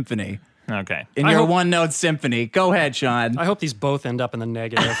your symphony. Okay. In your one-note symphony. Go ahead, Sean. I hope these both end up in the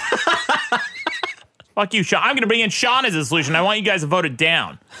negative. Fuck you, Sean. I'm going to bring in Sean as a solution. I want you guys to vote it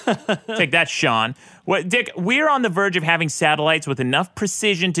down. Take that, Sean. What, Dick, we're on the verge of having satellites with enough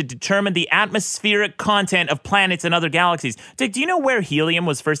precision to determine the atmospheric content of planets and other galaxies. Dick, do you know where helium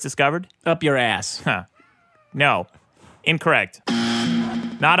was first discovered? Up your ass. Huh. No. Incorrect.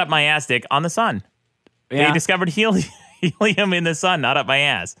 Not up my ass, Dick. On the sun. Yeah. They discovered helium in the sun, not up my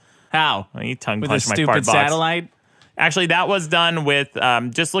ass. How? Well, you tongue With a punched my stupid fart box. satellite? Actually, that was done with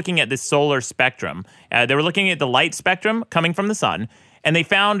just looking at the solar spectrum. They were looking at the light spectrum coming from the sun, and they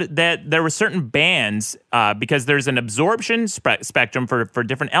found that there were certain bands because there's an absorption spectrum for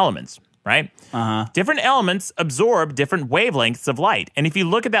different elements, right? Different elements absorb different wavelengths of light. And if you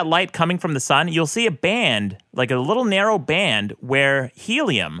look at that light coming from the sun, you'll see a band, like a little narrow band, where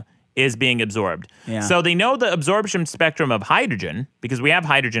helium is being absorbed. Yeah. So they know the absorption spectrum of hydrogen, because we have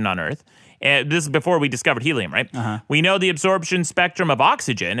hydrogen on Earth. This is before we discovered helium, right? We know the absorption spectrum of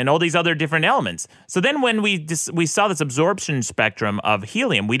oxygen and all these other different elements. So then when we saw this absorption spectrum of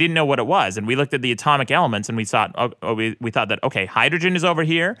helium, we didn't know what it was. And we looked at the atomic elements and we thought, we thought that, okay, hydrogen is over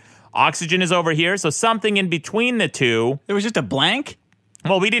here, Oxygen is over here, so something in between the two. There was just a blank?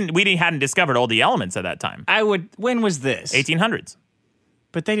 Well, we hadn't discovered all the elements at that time. When was this? 1800s.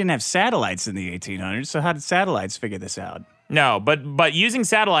 But they didn't have satellites in the 1800s, so how did satellites figure this out? No, but using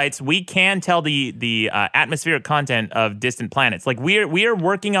satellites, we can tell the atmospheric content of distant planets. Like we are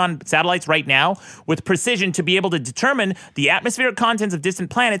working on satellites right now with precision to be able to determine the atmospheric contents of distant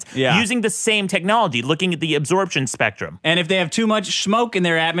planets using the same technology, looking at the absorption spectrum. And if they have too much smoke in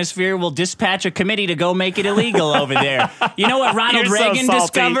their atmosphere, we'll dispatch a committee to go make it illegal over there. You know what Ronald Reagan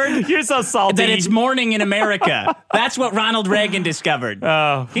discovered? You're so salty. That it's morning in America. That's what Ronald Reagan discovered.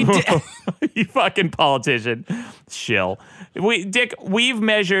 Oh, you fucking politician. Shill. Dick, we've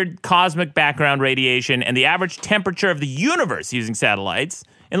measured cosmic background radiation and the average temperature of the universe using satellites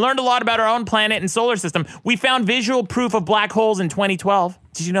and learned a lot about our own planet and solar system. We found visual proof of black holes in 2012.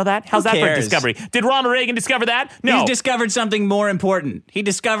 Did you know that? How's that for a discovery? Did Ronald Reagan discover that? No. He's discovered something more important. He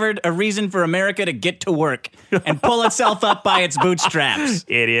discovered a reason for America to get to work and pull itself up by its bootstraps.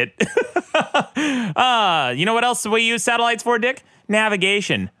 Idiot. You know what else we use satellites for, Dick?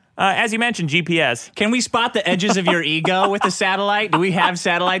 Navigation. As you mentioned, GPS. Can we spot the edges of your ego with a satellite? Do we have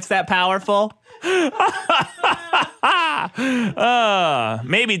satellites that powerful?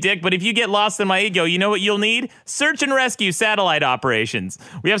 Maybe, Dick, but if you get lost in my ego, you know what you'll need? Search and rescue satellite operations.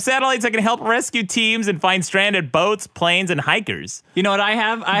 We have satellites that can help rescue teams and find stranded boats, planes, and hikers. You know what I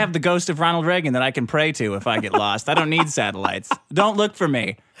have? I have the ghost of Ronald Reagan that I can pray to if I get lost. I don't need satellites. Don't look for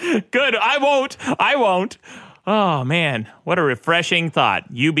me. Good. I won't. Oh, man, what a refreshing thought,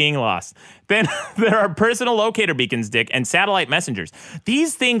 you being lost. Then there are personal locator beacons, Dick, and satellite messengers.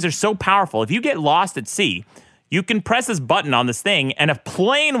 These things are so powerful. If you get lost at sea, you can press this button on this thing, and a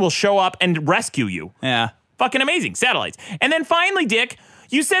plane will show up and rescue you. Yeah. Fucking amazing. Satellites. And then finally, Dick,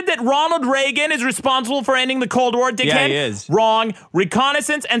 you said that Ronald Reagan is responsible for ending the Cold War, dickhead? Yeah, he is. Wrong.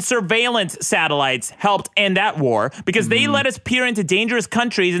 Reconnaissance and surveillance satellites helped end that war because they let us peer into dangerous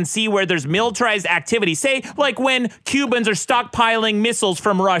countries and see where there's militarized activity. Say, like when Cubans are stockpiling missiles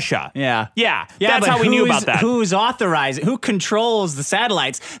from Russia. Yeah. Yeah, that's how we knew about that. Who's authorizing? Who controls the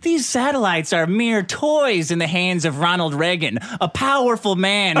satellites? These satellites are mere toys in the hands of Ronald Reagan, a powerful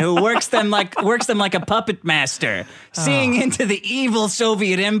man who works them like a puppet master, seeing into the evil Soviet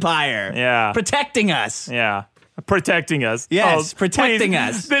Empire. Yeah. Protecting us. Yeah. Protecting us. Yes, protecting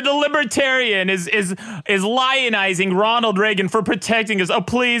us. The libertarian is lionizing Ronald Reagan for protecting us. Oh,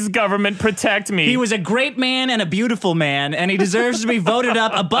 please, government, protect me. He was a great man and a beautiful man, and he deserves to be voted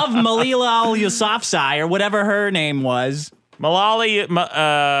up above Malala Yousafzai, or whatever her name was. Malala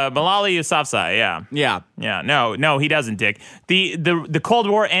Yousafzai, yeah. Yeah. Yeah, no, he doesn't, Dick. The Cold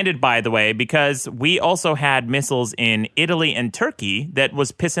War ended, by the way, because we also had missiles in Italy and Turkey that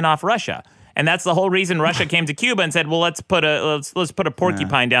was pissing off Russia. And that's the whole reason Russia came to Cuba and said, well, let's put a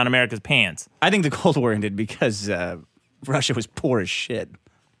porcupine down America's pants. I think the Cold War ended because Russia was poor as shit.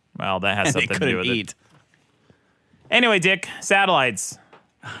 Well, that has something to do with it. Anyway, Dick, satellites.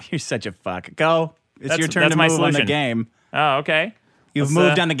 Oh, you're such a fuck. Go. It's your turn that's to my move on the solution. game. Oh, okay. You've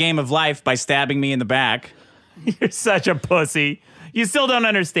moved on the game of life by stabbing me in the back. You're such a pussy. You still don't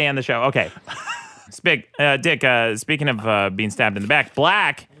understand the show. Okay. Dick, speaking of being stabbed in the back,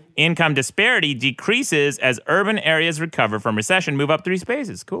 black income disparity decreases as urban areas recover from recession, move up 3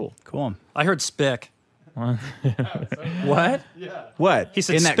 spaces. Cool. I heard spick. What? Yeah. What? He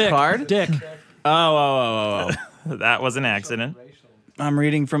said in spick. that card? Dick. Oh. That was an accident. I'm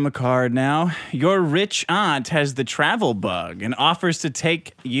reading from a card now. Your rich aunt has the travel bug and offers to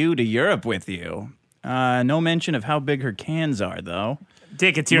take you to Europe with you. No mention of how big her cans are, though.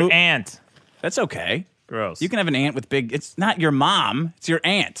 Dick, it's your aunt. That's okay. Gross. You can have an aunt with big... It's not your mom. It's your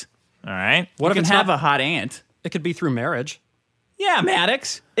aunt. All right. What if you it's can have not- a hot aunt. It could be through marriage. Yeah,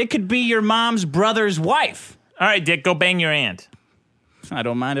 Maddox. It could be your mom's brother's wife. All right, Dick, go bang your aunt. I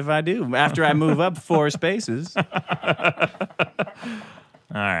don't mind if I do. After I move up 4 spaces. All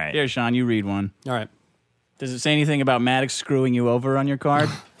right. Here, Sean, you read one. All right. Does it say anything about Maddox screwing you over on your card?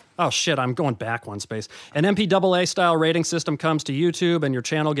 Oh, shit, I'm going back 1 space. An MPAA-style rating system comes to YouTube, and your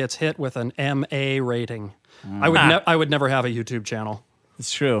channel gets hit with an MA rating. I would never have a YouTube channel.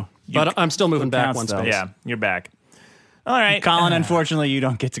 It's true. But I'm still moving back counts, 1 though. space. Yeah, you're back. All right. Colin, unfortunately, you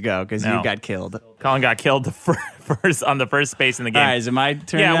don't get to go because No. you got killed. Colin got killed on the first space in the game. All right, is it my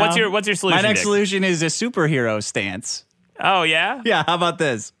turn Yeah, now? what's your solution, My next Dick? solution is a superhero stance. Oh, yeah? Yeah, how about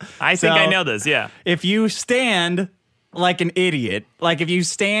this? I think I know this, yeah. If you stand like an idiot, like if you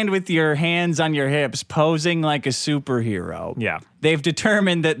stand with your hands on your hips posing like a superhero, Yeah. they've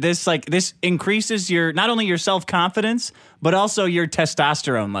determined that this increases your not only your self-confidence but also your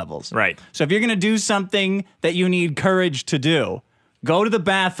testosterone levels. Right. So if you're going to do something that you need courage to do, go to the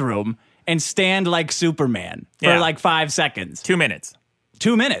bathroom and stand like Superman for like 5 seconds. 2 minutes.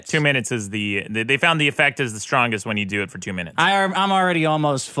 2 minutes. 2 minutes is they found the effect is the strongest when you do it for 2 minutes. I'm already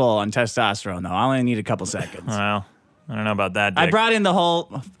almost full on testosterone, though. I only need a couple seconds. Well, I don't know about that, Dick. I brought in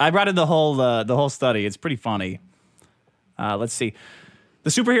the whole study. It's pretty funny. Let's see. The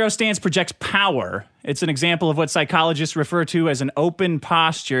superhero stance projects power. It's an example of what psychologists refer to as an open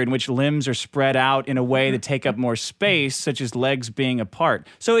posture in which limbs are spread out in a way that take up more space, such as legs being apart.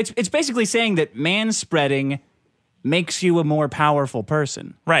 So it's basically saying that man spreading makes you a more powerful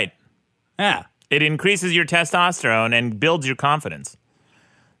person. Right. Yeah. It increases your testosterone and builds your confidence.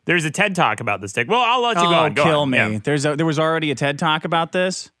 There's a TED Talk about this, Dick. Well, I'll let you go on. Go kill on. me. Yeah. There was already a TED Talk about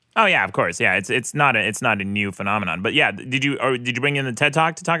this. Oh yeah, of course. Yeah, it's not a new phenomenon. But yeah, did you bring in the TED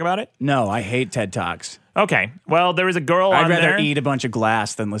Talk to talk about it? No, I hate TED Talks. Okay. Well, there was a girl on there. I'd rather eat a bunch of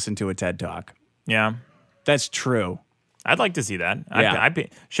glass than listen to a TED Talk. Yeah. That's true. I'd like to see that. Yeah.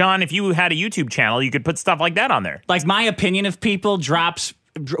 Sean, if you had a YouTube channel, you could put stuff like that on there. Like my opinion of people drops,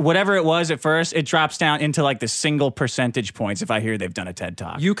 whatever it was at first, it drops down into like the single percentage points if I hear they've done a TED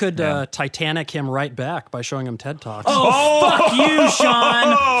Talk. You could Titanic him right back by showing him TED Talks. Fuck you,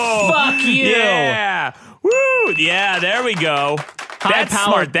 Sean. Fuck you. Yeah. Woo. Yeah, there we go. That's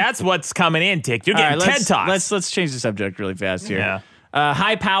power- smart. That's what's coming in, Dick. You're getting TED Talks. Let's change the subject really fast here. Yeah.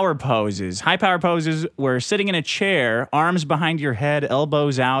 High power poses. High power poses were sitting in a chair, arms behind your head,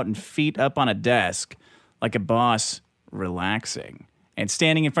 elbows out, and feet up on a desk, like a boss relaxing. And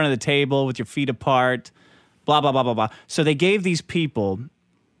standing in front of the table with your feet apart, blah, blah, blah, blah, blah. So they made these people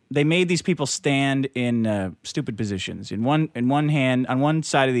stand in stupid positions. In one hand, on one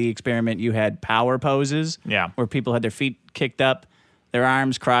side of the experiment, you had power poses, where people had their feet kicked up, their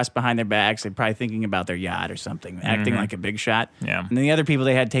arms crossed behind their backs. They're probably thinking about their yacht or something, acting like a big shot. Yeah. And then the other people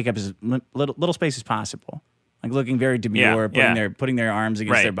they had to take up as little space as possible, like looking very demure, putting their arms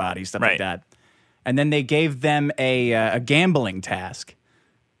against their bodies, stuff like that. And then they gave them a gambling task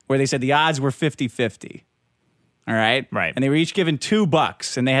where they said the odds were 50-50. All right? Right. And they were each given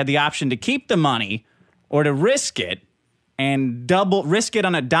 $2, and they had the option to keep the money or to risk it and risk it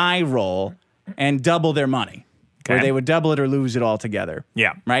on a die roll and double their money. Okay. Where they would double it or lose it altogether.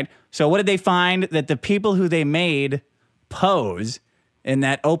 Yeah. Right? So what did they find? That the people who they made pose in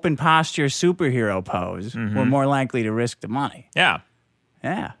that open posture superhero pose were more likely to risk the money. Yeah.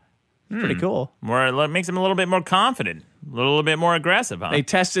 Yeah. Pretty cool. It makes them a little bit more confident, a little bit more aggressive, huh? They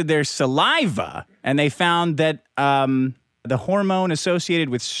tested their saliva, and they found that the hormone associated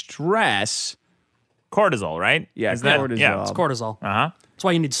with stress... Cortisol, right? Yeah, Is that, cortisol. Yeah. It's cortisol. Uh-huh. That's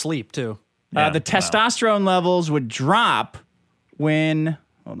why you need sleep, too. The testosterone levels would drop when...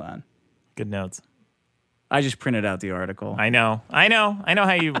 Hold on. Good notes. I just printed out the article. I know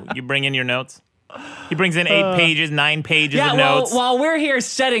how you bring in your notes. He brings in 8 pages, 9 pages of notes. While we're here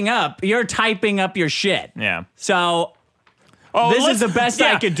setting up, you're typing up your shit. Yeah. So... this is the best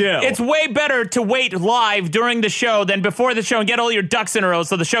I could do. It's way better to wait live during the show than before the show and get all your ducks in a row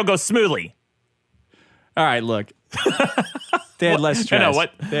so the show goes smoothly. All right, look. They had less stress. I know,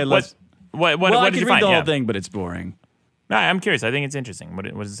 They had less... What I did could you read find? the whole thing, but it's boring. No, I'm curious. I think it's interesting. What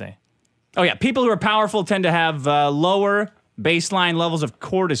does it say? Oh, yeah. People who are powerful tend to have lower baseline levels of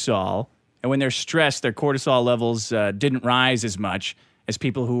cortisol. And when they're stressed, their cortisol levels didn't rise as much as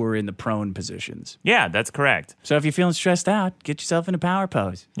people who were in the prone positions. Yeah, that's correct. So if you're feeling stressed out, get yourself in a power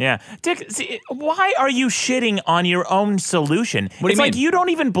pose. Yeah. Dick, see, why are you shitting on your own solution? What do you mean? Like you don't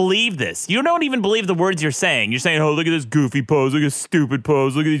even believe this. You don't even believe the words you're saying. You're saying, oh, look at this goofy pose. Look at this stupid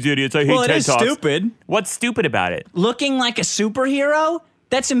pose. Look at these idiots. I hate TED Talks. Well, it is stupid. What's stupid about it? Looking like a superhero?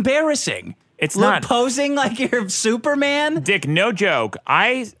 That's embarrassing. It's not. Posing like you're Superman? Dick, no joke.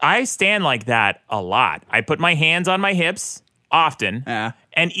 I stand like that a lot. I put my hands on my hips often. Yeah.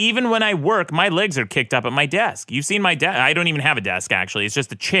 And even when I work, my legs are kicked up at my desk. You've seen my desk. I don't even have a desk, actually. It's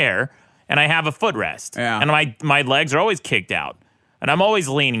just a chair, and I have a footrest. Yeah. And my legs are always kicked out. And I'm always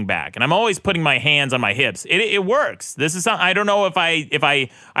leaning back. And I'm always putting my hands on my hips. It works. This is something, I don't know I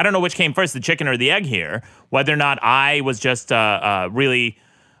don't know which came first, the chicken or the egg here. Whether or not I was just really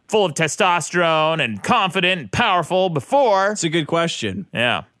full of testosterone and confident and powerful before. It's a good question.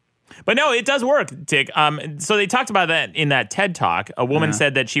 Yeah. But no, it does work, Dick. So they talked about that in that TED Talk. A woman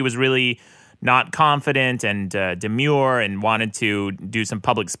said that she was really not confident and demure and wanted to do some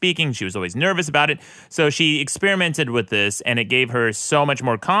public speaking. She was always nervous about it. So she experimented with this, and it gave her so much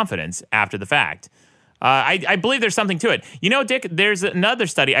more confidence after the fact. I believe there's something to it. You know, Dick, there's another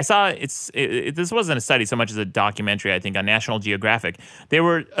study. I saw this wasn't a study so much as a documentary, I think, on National Geographic. They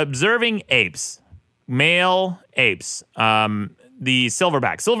were observing apes, male apes, the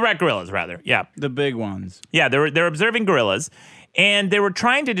silverback gorillas, rather. Yeah. The big ones. Yeah, they're observing gorillas, And they were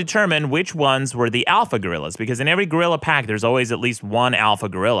trying to determine which ones were the alpha gorillas, because in every gorilla pack, there's always at least one alpha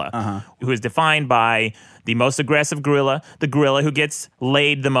gorilla who is defined by the most aggressive gorilla, the gorilla who gets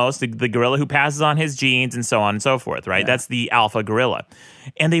laid the most, the gorilla who passes on his genes, and so on and so forth, right? Yeah. That's the alpha gorilla.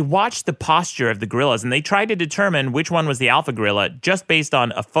 And they watched the posture of the gorillas, and they tried to determine which one was the alpha gorilla just based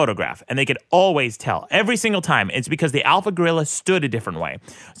on a photograph. And they could always tell every single time. It's because the alpha gorilla stood a different way.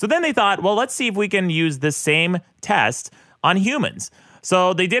 So then they thought, well, let's see if we can use this same test on humans.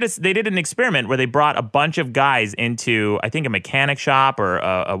 So they did an experiment where they brought a bunch of guys into, I think, a mechanic shop or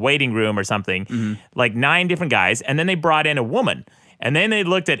a waiting room or something, like 9 different guys, and then they brought in a woman. And then they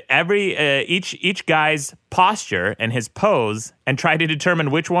looked at each guy's posture and his pose and tried to determine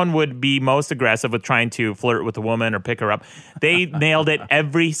which one would be most aggressive with trying to flirt with a woman or pick her up. They nailed it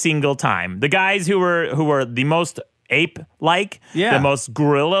every single time. The guys who were the most ape-like, the most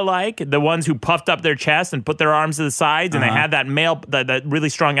gorilla-like, the ones who puffed up their chest and put their arms to the sides and they had that that really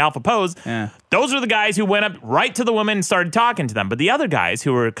strong alpha pose, those are the guys who went up right to the woman and started talking to them. But the other guys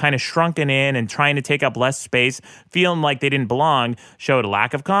who were kind of shrunken in and trying to take up less space, feeling like they didn't belong, showed a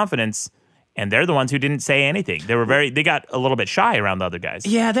lack of confidence. And they're the ones who didn't say anything. They got a little bit shy around the other guys.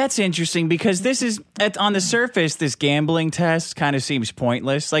 Yeah, that's interesting because this is, on the surface, this gambling test kind of seems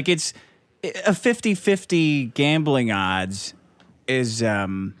pointless. Like it's a 50-50 gambling odds is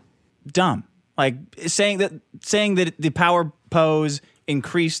dumb. Like saying that the power pose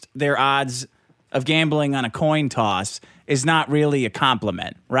increased their odds of gambling on a coin toss is not really a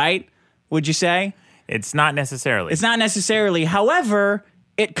compliment, right? Would you say? It's not necessarily. It's not necessarily. However,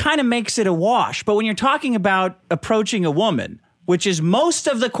 it kind of makes it a wash. But when you're talking about approaching a woman, which is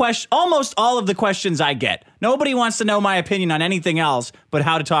almost all of the questions I get. Nobody wants to know my opinion on anything else but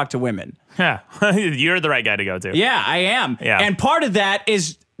how to talk to women. Yeah, you're the right guy to go to. Yeah, I am. Yeah. And part of that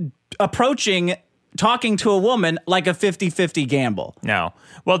is talking to a woman like a 50-50 gamble. No.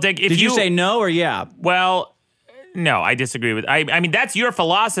 Well, Dick, Did you say no or yeah? Well, no, I disagree with. I mean, that's your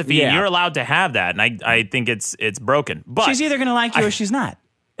philosophy, and you're allowed to have that, and I think it's broken. But she's either going to like you or she's not.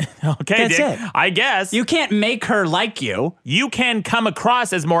 Okay, that's Dick, it. I guess. You can't make her like you. You can come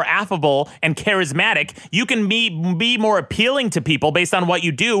across as more affable and charismatic. You can be more appealing to people based on what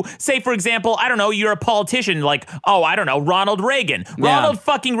you do. Say, for example, I don't know, you're a politician like, Ronald Reagan. Yeah. Ronald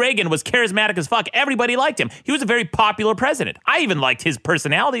fucking Reagan was charismatic as fuck. Everybody liked him. He was a very popular president. I even liked his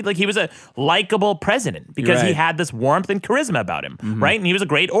personality. Like, he was a likable president because he had this warmth and charisma about him, right? And he was a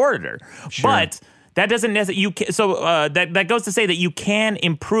great orator. Sure. But that doesn't necessarily, that goes to say that you can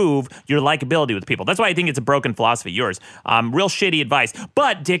improve your likability with people. That's why I think it's a broken philosophy, yours. Real shitty advice.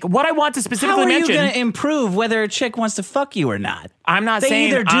 But, Dick, what I want to specifically mention. How are you going to improve whether a chick wants to fuck you or not? I'm not they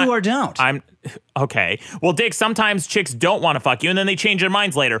saying. They either do or don't. Okay. Well, Dick, sometimes chicks don't want to fuck you and then they change their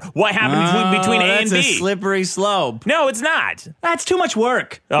minds later. What happened between A and B? That's a slippery slope. No, it's not. That's too much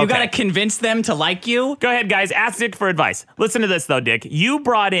work. Okay. You got to convince them to like you. Go ahead, guys. Ask Dick for advice. Listen to this, though, Dick. You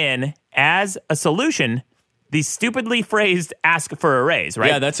brought in as a solution the stupidly phrased ask for a raise, right?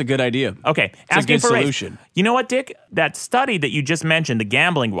 Yeah, that's a good idea. Okay. It's asking a good for solution. A raise. You know what, Dick? That study that you just mentioned, the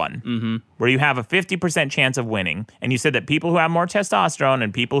gambling one, where you have a 50% chance of winning, and you said that people who have more testosterone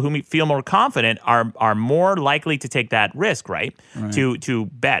and people who feel more confident are more likely to take that risk, right? To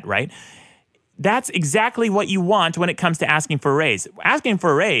bet, right? That's exactly what you want when it comes to asking for a raise. Asking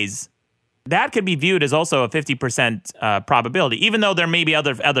for a raise, that could be viewed as also a 50% probability, even though there may be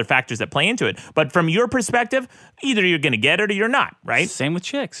other factors that play into it. But from your perspective, either you're going to get it or you're not, right? Same with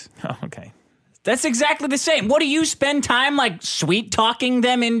chicks. Oh, okay. That's exactly the same. What do you spend time like sweet talking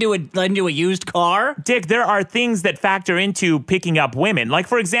them into a used car? Dick, there are things that factor into picking up women. Like,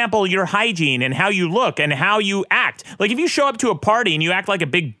 for example, your hygiene and how you look and how you act. Like, if you show up to a party and you act like a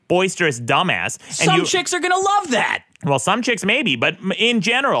big boisterous dumbass. Some chicks are going to love that. Well, some chicks maybe, but in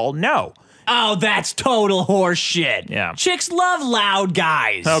general, no. Oh, that's total horse shit. Yeah. Chicks love loud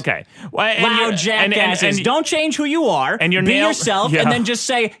guys. Okay. Well, loud jackasses. Don't change who you are. And be yourself, and then just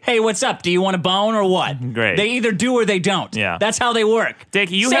say, hey, what's up? Do you want a bone or what? Great. They either do or they don't. Yeah. That's how they work. Dick,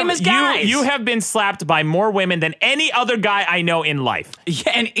 Same as guys. You have been slapped by more women than any other guy I know in life.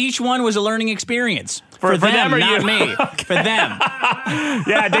 Yeah, and each one was a learning experience. For them or not you? me. Okay. For them.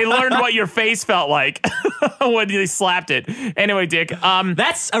 Yeah, they learned what your face felt like when they slapped it. Anyway, Dick.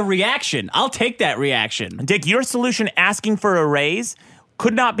 That's a reaction. I'll take that reaction. Dick, your solution asking for a raise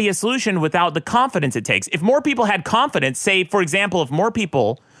could not be a solution without the confidence it takes. If more people had confidence, say, for example, if more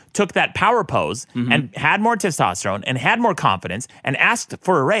people took that power pose and had more testosterone and had more confidence and asked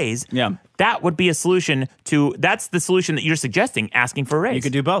for a raise, that would be a solution that's the solution that you're suggesting, asking for a raise. You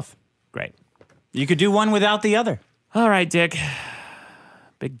could do both. Great. You could do one without the other. All right, Dick.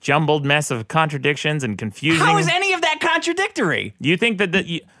 Big jumbled mess of contradictions and confusion. How is any of that contradictory? You think that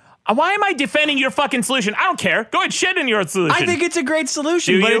why am I defending your fucking solution? I don't care. Go ahead, shit in your solution. I think it's a great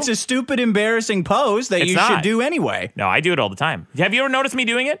solution, but it's a stupid, embarrassing pose that you should do anyway. No, I do it all the time. Have you ever noticed me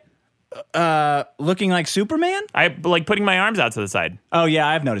doing it? Looking like Superman? I like putting my arms out to the side. Oh, yeah,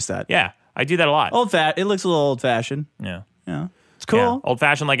 I've noticed that. Yeah, I do that a lot. It looks a little old-fashioned. Yeah. Yeah. It's cool. Yeah.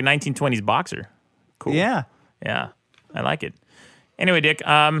 Old-fashioned like a 1920s boxer. Cool. Yeah. Yeah, I like it. Anyway, Dick,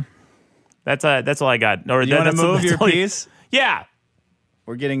 that's all I got. Or You want to move your piece? Yeah.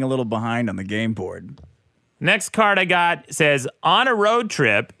 We're getting a little behind on the game board. Next card I got says, on a road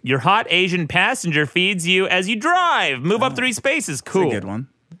trip, your hot Asian passenger feeds you as you drive. Move up 3 spaces. Cool. That's a good one.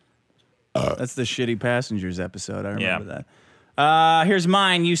 That's the Shitty Passengers episode. I remember that. Here's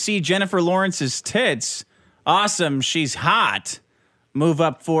mine. You see Jennifer Lawrence's tits. Awesome. She's hot. Move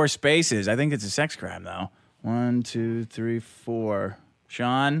up 4 spaces. I think it's a sex crime, though. 1, 2, 3, 4.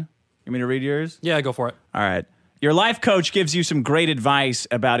 Sean, you want me to read yours? Yeah, go for it. All right. Your life coach gives you some great advice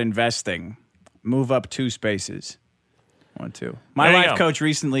about investing. Move up 2 spaces. 1, 2. My life coach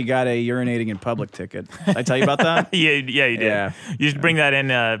recently got a urinating in public ticket. Did I tell you about that? Yeah, you did. Yeah. You should bring that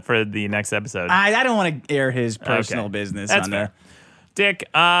in for the next episode. I don't want to air his personal business That's on fair. there. Dick,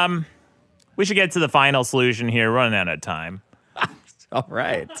 we should get to the final solution here. We're running out of time. All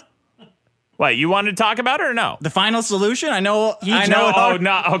right. What, you wanted to talk about it or no? The final solution? I know. Oh,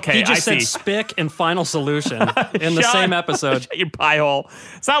 no. Okay, He just I said see. spick and final solution in the Sean, same episode. Shut your pie hole.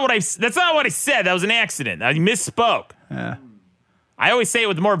 That's not what I said. That was an accident. I misspoke. Yeah. I always say it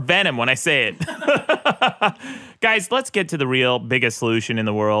with more venom when I say it. Guys, let's get to the real biggest solution in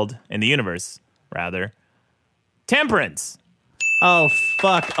the world, in the universe, rather. Temperance. Oh,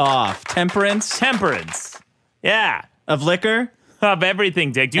 fuck off. Temperance? Temperance. Yeah. Of liquor? Of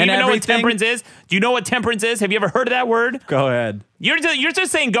everything, Dick. Do you even know what temperance is? Do you know what temperance is? Have you ever heard of that word? Go ahead. You're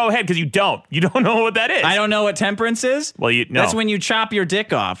just saying go ahead because you don't. You don't know what that is. I don't know what temperance is? Well, no. That's when you chop your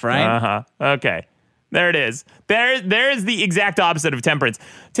dick off, right? Uh-huh. Okay. There it is. There's the exact opposite of temperance.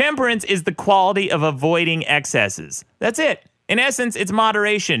 Temperance is the quality of avoiding excesses. That's it. In essence, it's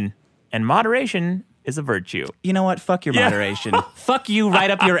moderation. And moderation is a virtue. You know what? Fuck your moderation. Fuck you right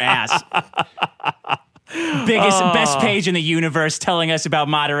up your ass. Best page in the universe telling us about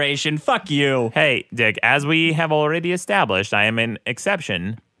moderation. Fuck you. Hey, Dick, as we have already established, I am an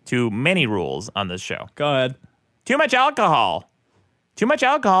exception to many rules on this show. Go ahead. Too much alcohol. Too much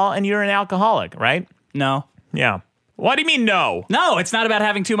alcohol and you're an alcoholic, right? No. Yeah. What do you mean no? No, it's not about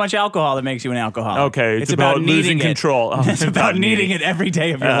having too much alcohol that makes you an alcoholic. Okay, it's about losing control. Oh, it's about needing it every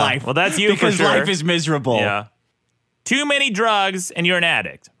day of your life. Well, that's you because for sure. life is miserable. Yeah. Too many drugs and you're an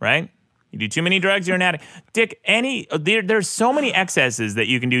addict, right? You do too many drugs, you're an addict. Dick, there's so many excesses that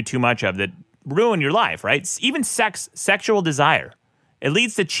you can do too much of that ruin your life, right? Even sexual desire. It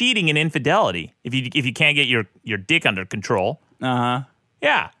leads to cheating and infidelity if you can't get your dick under control. Uh-huh.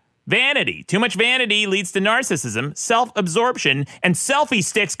 Yeah. Vanity. Too much vanity leads to narcissism, self-absorption, and selfie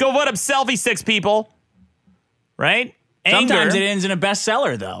sticks. Go vote up selfie sticks, people. Right? Sometimes Anger. it ends in a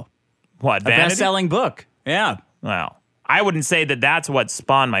bestseller, though. What, A vanity? best-selling book. Yeah. Well, I wouldn't say that that's what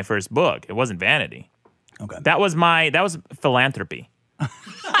spawned my first book. It wasn't vanity. Okay. That was philanthropy.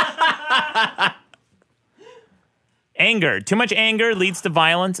 Anger. Too much anger leads to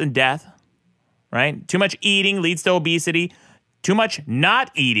violence and death, right? Too much eating leads to obesity. Too much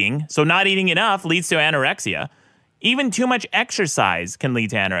not eating, so not eating enough, leads to anorexia. Even too much exercise can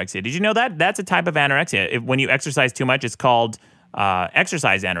lead to anorexia. Did you know that? That's a type of anorexia. When you exercise too much, it's called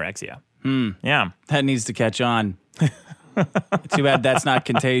exercise anorexia. Yeah. That needs to catch on. Too bad that's not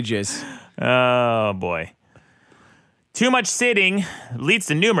contagious. Oh, boy. Too much sitting leads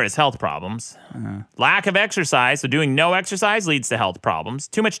to numerous health problems. Lack of exercise, so doing no exercise leads to health problems.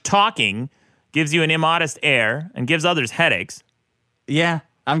 Too much talking gives you an immodest air and gives others headaches. Yeah,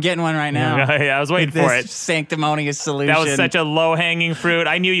 I'm getting one right now. Yeah, I was waiting for This it. sanctimonious solution. That was such a low-hanging fruit.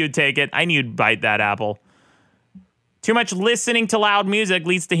 I knew you'd take it. I knew you'd bite that apple. Too much listening to loud music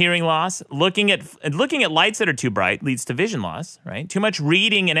leads to hearing loss. Looking at lights that are too bright leads to vision loss, right? Too much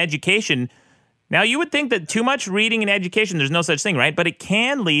reading and education. Now, you would think that too much reading and education, there's no such thing, right? But it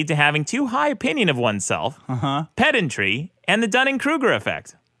can lead to having too high opinion of oneself, pedantry, and the Dunning-Kruger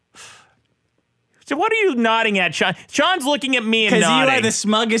effect. So what are you nodding at, Sean? Sean's looking at me and Because nodding. you are the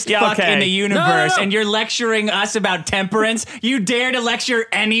smuggest fuck in the universe, and you're lecturing us about temperance. You dare to lecture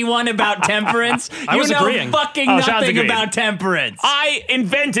anyone about temperance? I was you know agreeing. fucking Sean's nothing agreeing. about temperance. I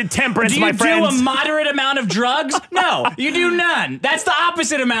invented temperance, Do my you friends. do a moderate amount of drugs? No, you do none. That's the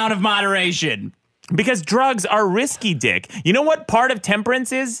opposite amount of moderation. Because drugs are risky, Dick. You know what part of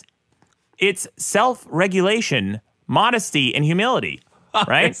temperance is? It's self-regulation, modesty, and humility.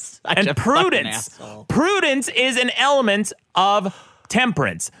 right? Such And a prudence. fucking asshole. Prudence is an element of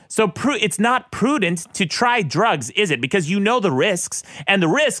temperance. So it's not prudent to try drugs, is it? Because you know the risks, and the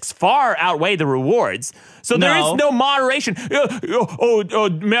risks far outweigh the rewards. So there is no moderation.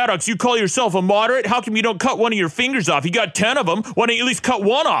 Maddox, you call yourself a moderate? How come you don't cut one of your fingers off? You got 10 of them. Why don't you at least cut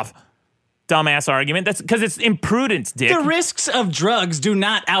one off? Dumbass argument. That's because it's imprudent, Dick. The risks of drugs do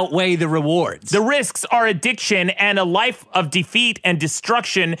not outweigh the rewards. The risks are addiction and a life of defeat and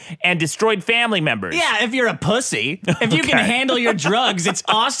destruction and destroyed family members. Yeah, if you're a pussy. If you can handle your drugs, it's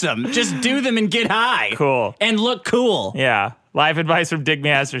awesome. Just do them and get high. Cool. And look cool. Yeah. Life advice from Dick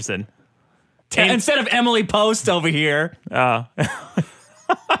Masterson. Instead of Emily Post over here.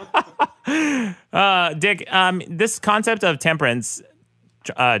 Dick, this concept of temperance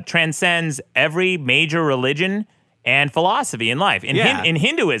transcends every major religion and philosophy in life. In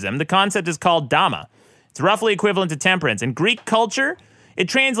Hinduism, the concept is called Dhamma. It's roughly equivalent to temperance. In Greek culture, it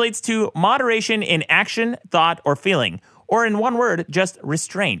translates to moderation in action, thought, or feeling, or in one word, just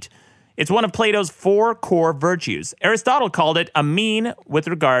restraint. It's one of Plato's 4 core virtues. Aristotle called it a mean with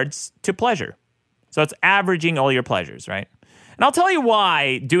regards to pleasure. So it's averaging all your pleasures, right? And I'll tell you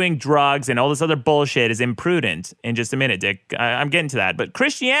why doing drugs and all this other bullshit is imprudent in just a minute, Dick. I'm getting to that. But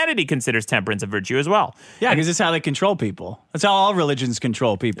Christianity considers temperance a virtue as well. Yeah, because it's how they control people. That's how all religions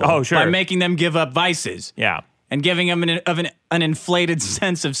control people. Oh, sure. By making them give up vices. Yeah. And giving them an inflated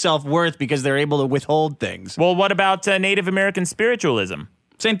sense of self-worth because they're able to withhold things. Well, what about Native American spiritualism?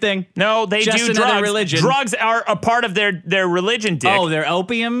 Same thing. No, they Just do another drugs. religion. Drugs are a part of their religion, Dick. Oh, their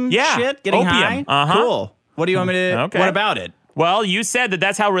opium shit? Getting opium. high? Cool. What do you want me to... Okay. What about it? Well, you said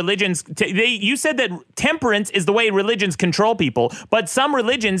that's how religions... you said that temperance is the way religions control people, but some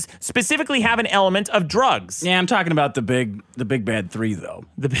religions specifically have an element of drugs. Yeah, I'm talking about the big bad 3, though.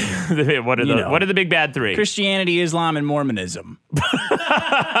 What are the big bad 3? Christianity, Islam, and Mormonism.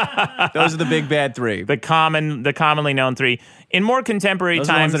 Those are the big bad 3. The commonly known 3. In more contemporary Those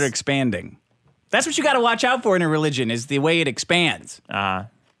are the times... ones that are expanding. That's what you got to watch out for in a religion, is the way it expands.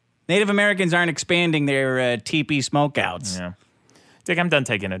 Native Americans aren't expanding their teepee smokeouts. Yeah. Dick, I'm done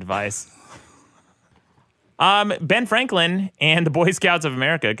taking advice. Ben Franklin and the Boy Scouts of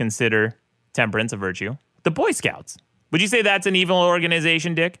America consider temperance a virtue. The Boy Scouts. Would you say that's an evil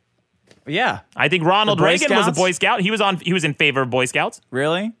organization, Dick? Yeah. I think Ronald Boy Reagan was a Scouts? Boy Scout. He was in favor of Boy Scouts.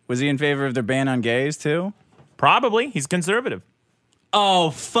 Really? Was he in favor of their ban on gays, too? Probably. He's conservative. Oh,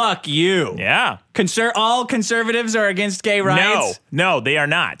 fuck you. Yeah. All conservatives are against gay rights? No, they are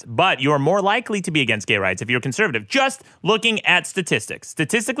not. But you're more likely to be against gay rights if you're conservative. Just looking at statistics.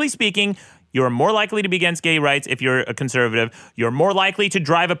 Statistically speaking, you're more likely to be against gay rights if you're a conservative. You're more likely to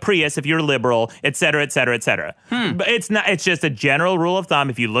drive a Prius if you're liberal, et cetera, et cetera, et cetera. But it's just a general rule of thumb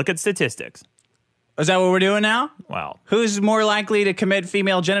if you look at statistics. Is that what we're doing now? Well, Who's more likely to commit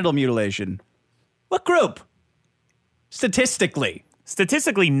female genital mutilation? What group? Statistically,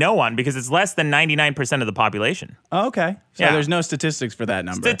 no one, because it's less than 99% of the population. Oh, okay. So Yeah. there's no statistics for that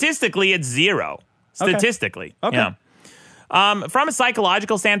number. Statistically, it's 0. Statistically. Okay. Yeah. From a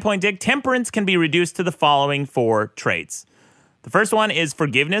psychological standpoint, Dick, temperance can be reduced to the following 4 traits. The first one is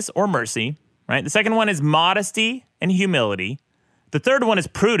forgiveness or mercy, right? The second one is modesty and humility. The third one is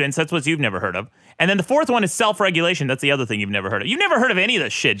prudence. That's what you've never heard of. And then the fourth one is self-regulation. That's the other thing you've never heard of. You've never heard of any of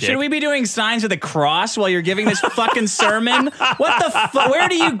this shit, Dick. Should we be doing signs of the cross while you're giving this fucking sermon? What the where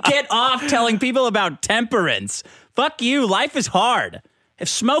do you get off telling people about temperance? Fuck you. Life is hard.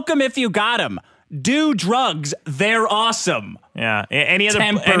 Smoke them if you got them. Do drugs. They're awesome. Yeah. Any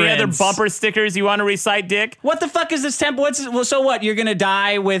other bumper stickers you want to recite, Dick? What the fuck is this so what? You're gonna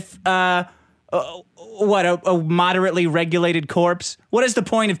die with a moderately regulated corpse? What is the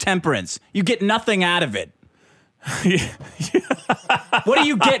point of temperance? You get nothing out of it. What do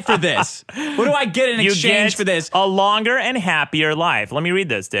you get for this? What do I get in exchange for this? A longer and happier life. Let me read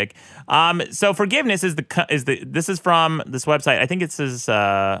this, Dick. So forgiveness is this is from this website. I think it says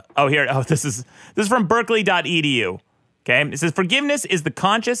this is from berkeley.edu. Okay, it says forgiveness is the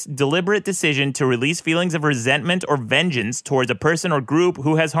conscious, deliberate decision to release feelings of resentment or vengeance towards a person or group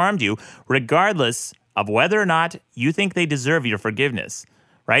who has harmed you, regardless of whether or not you think they deserve your forgiveness.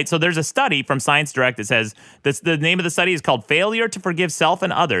 Right? So there's a study from Science Direct that says the name of the study is called Failure to Forgive Self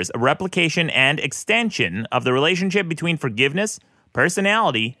and Others, a replication and extension of the relationship between forgiveness,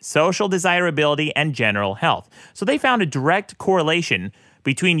 personality, social desirability, and general health. So they found a direct correlation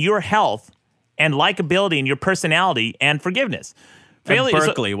between your health and likability and your personality and forgiveness. At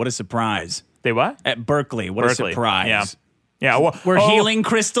Berkeley, what a surprise. They what? At Berkeley, what a surprise. Yeah. Yeah, Were healing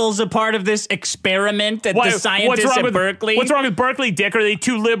crystals a part of this experiment that the scientists at Berkeley? What's wrong with Berkeley, Dick? Are they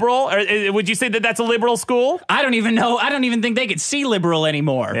too liberal? Or would you say that that's a liberal school? I don't even know. I don't even think they could see liberal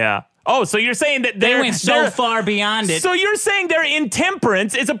anymore. Yeah. Oh, so you're saying that they went so far beyond it. So you're saying their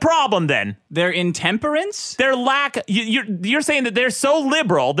intemperance is a problem then? Their intemperance? Their lack. You're saying that they're so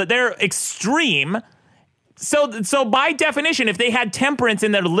liberal that they're extreme. So by definition, if they had temperance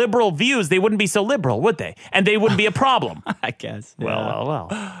in their liberal views, they wouldn't be so liberal, would they? And they wouldn't be a problem. I guess. Well.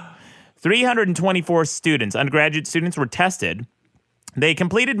 324 students, undergraduate students, were tested. They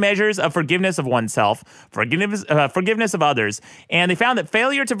completed measures of forgiveness of oneself, forgiveness of others, and they found that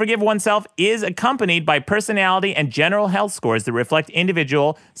failure to forgive oneself is accompanied by personality and general health scores that reflect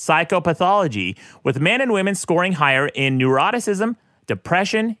individual psychopathology, with men and women scoring higher in neuroticism,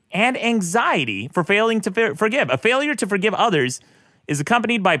 depression, and anxiety for failing to forgive. A failure to forgive others is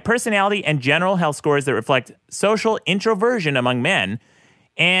accompanied by personality and general health scores that reflect social introversion among men,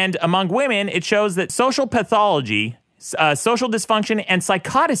 and among women, it shows that social pathology, social dysfunction, and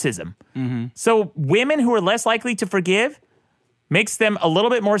psychoticism. Mm-hmm. So women who are less likely to forgive makes them a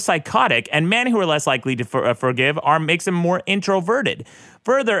little bit more psychotic, and men who are less likely to forgive makes them more introverted.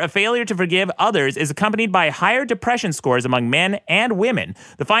 Further, a failure to forgive others is accompanied by higher depression scores among men and women.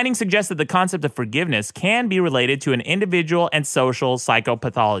 The findings suggest that the concept of forgiveness can be related to an individual and social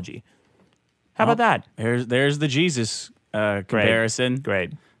psychopathology. How about that? There's the Jesus comparison.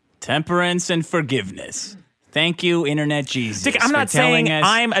 Great. Temperance and forgiveness. Thank you, Internet Jesus. Dick, I'm not saying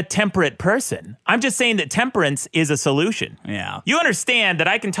I'm a temperate person. I'm just saying that temperance is a solution. Yeah. You understand that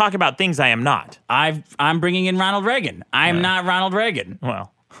I can talk about things I am not. I'm bringing in Ronald Reagan. I'm not Ronald Reagan.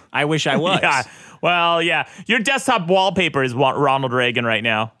 Well, I wish I was. Yeah. Well, yeah. Your desktop wallpaper is Ronald Reagan right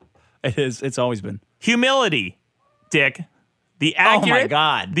now. It is. It's always been. Humility, Dick. The accurate, oh my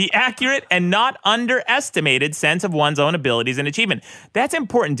God. The accurate and not underestimated sense of one's own abilities and achievement. That's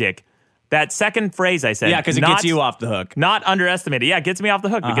important, Dick. That second phrase I said. Yeah, because it gets you off the hook. Not underestimated. Yeah, it gets me off the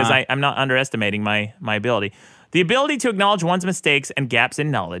hook because I'm not underestimating my ability. The ability to acknowledge one's mistakes and gaps in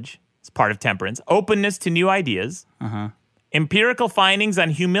knowledge is part of temperance. Openness to new ideas. Empirical findings on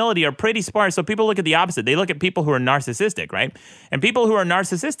humility are pretty sparse, so people look at the opposite. They look at people who are narcissistic, right? And people who are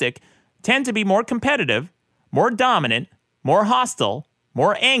narcissistic tend to be more competitive, more dominant, more hostile,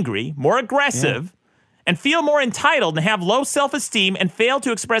 more angry, more aggressive, and feel more entitled and have low self-esteem and fail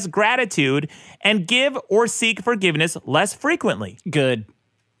to express gratitude and give or seek forgiveness less frequently. Good.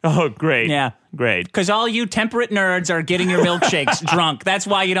 Oh, great. Yeah. Great. Because all you temperate nerds are getting your milkshakes drunk. That's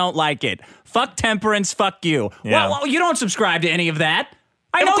why you don't like it. Fuck temperance, fuck you. Yeah. Well, you don't subscribe to any of that.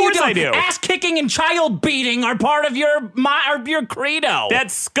 I know of course you don't. I do. Ass kicking and child beating are part of your credo. That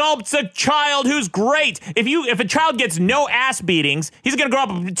sculpts a child who's great. If a child gets no ass beatings, he's going to grow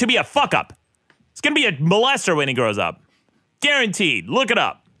up to be a fuck up. He's going to be a molester when he grows up. Guaranteed. Look it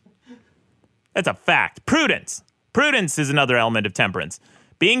up. That's a fact. Prudence. Prudence is another element of temperance.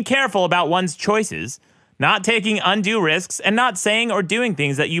 Being careful about one's choices, not taking undue risks, and not saying or doing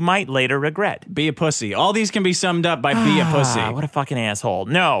things that you might later regret. Be a pussy. All these can be summed up by be a pussy. What a fucking asshole.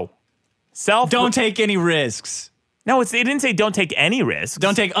 No. Don't take any risks. No, it didn't say don't take any risks.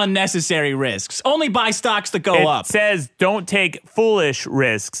 Don't take unnecessary risks. Only buy stocks that go up. It says don't take foolish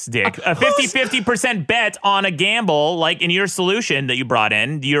risks, Dick. A 50% bet on a gamble, like in your solution that you brought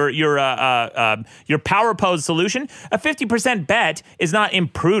in, your power pose solution, a 50% bet is not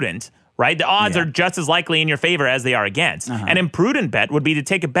imprudent, right? The odds are just as likely in your favor as they are against. An imprudent bet would be to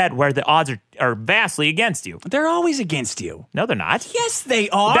take a bet where the odds are vastly against you. They're always against you. No, they're not. Yes, they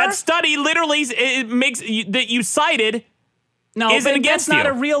are. That study literally that you cited. No, isn't against that's not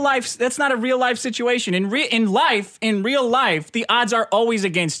you. a real life. That's not a real life situation. In real life, the odds are always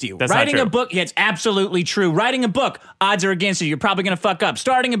against you. That's Writing not true. a book, it's absolutely true. Writing a book, odds are against you. You're probably gonna fuck up.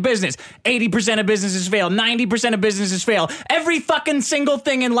 Starting a business, 80% of businesses fail. 90% of businesses fail. Every fucking single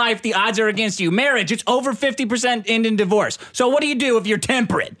thing in life, the odds are against you. Marriage, it's over 50% end in divorce. So what do you do if you're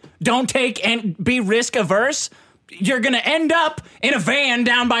temperate? Don't take and be risk averse. You're going to end up in a van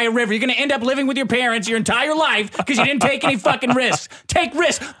down by a river. You're going to end up living with your parents your entire life because you didn't take any fucking risks. Take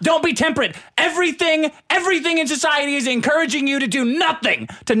risks. Don't be temperate. Everything in society is encouraging you to do nothing,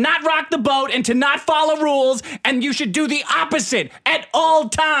 to not rock the boat and to not follow rules, and you should do the opposite at all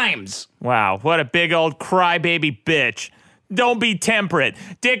times. Wow, what a big old crybaby bitch. Don't be temperate.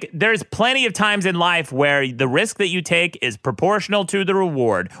 Dick, there's plenty of times in life where the risk that you take is proportional to the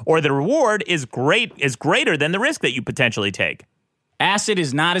reward, or the reward is greater than the risk that you potentially take. Acid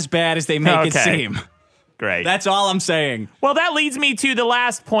is not as bad as they make it seem. Great. That's all I'm saying. Well, that leads me to the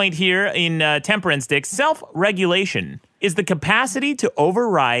last point here in temperance, Dick. Self-regulation is the capacity to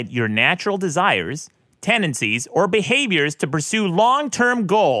override your natural desires tendencies or behaviors to pursue long-term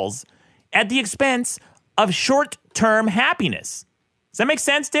goals at the expense of short-term happiness. Does that make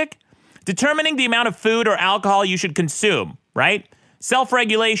sense, Dick? Determining the amount of food or alcohol you should consume, right?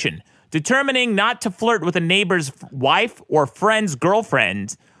 Self-regulation. Determining not to flirt with a neighbor's wife or friend's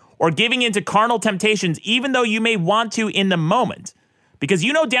girlfriend, or giving into carnal temptations even though you may want to in the moment. Because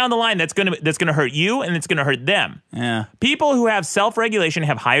you know down the line that's gonna hurt you and it's gonna hurt them. Yeah. People who have self-regulation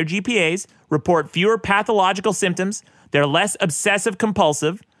have higher GPAs, report fewer pathological symptoms, they're less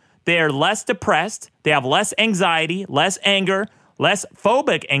obsessive-compulsive, they are less depressed, they have less anxiety, less anger, less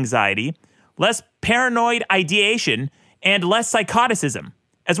phobic anxiety, less paranoid ideation, and less psychoticism,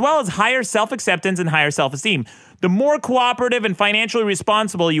 as well as higher self-acceptance and higher self-esteem. The more cooperative and financially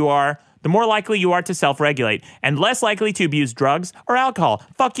responsible you are, the more likely you are to self-regulate and less likely to abuse drugs or alcohol.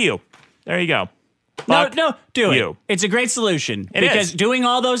 Fuck you. There you go. Fuck No, do you. it. It's a great solution. It because is. doing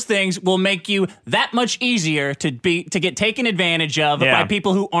all those things will make you that much easier to get taken advantage of by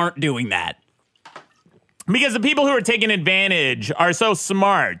people who aren't doing that. Because the people who are taking advantage are so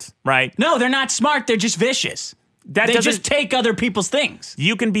smart, right? No, they're not smart. They're just vicious. They just take other people's things.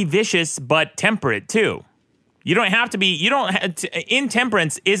 You can be vicious but temperate too. You don't have to be.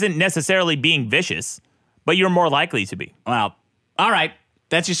 Intemperance isn't necessarily being vicious, but you're more likely to be. Well, all right.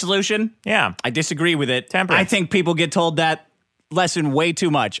 That's your solution? Yeah. I disagree with it. Temperance. I think people get told that lesson way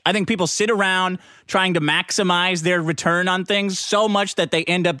too much. I think people sit around trying to maximize their return on things so much that they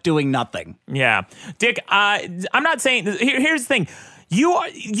end up doing nothing. Yeah. Dick, I'm not saying... Here's the thing.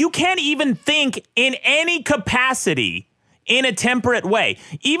 You can't even think in any capacity in a temperate way.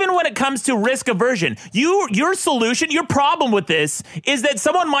 Even when it comes to risk aversion, your solution, your problem with this is that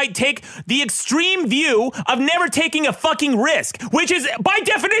someone might take the extreme view of never taking a fucking risk, which is by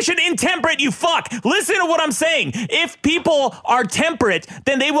definition intemperate, you fuck. Listen to what I'm saying. If people are temperate,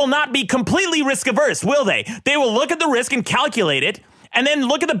 then they will not be completely risk averse, will they? They will look at the risk and calculate it, and then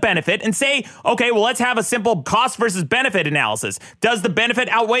look at the benefit and say, okay, well, let's have a simple cost versus benefit analysis. Does the benefit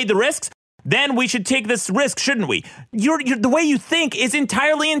outweigh the risks? Then we should take this risk, shouldn't we? The way you think is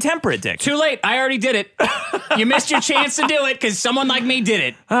entirely intemperate, Dick. Too late. I already did it. You missed your chance to do it because someone like me did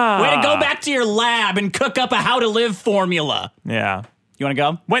it. Way to go back to your lab and cook up a how to live formula. Yeah. You want to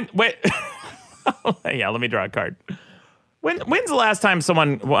go? Wait. Yeah, let me draw a card. When's the last time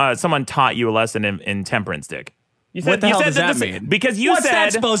someone taught you a lesson in temperance, Dick? What the hell does that mean? Because you What's said...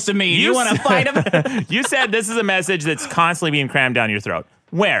 that supposed to mean? You want to fight him? You said this is a message that's constantly being crammed down your throat.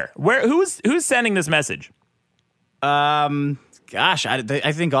 Where? Who's sending this message? Gosh,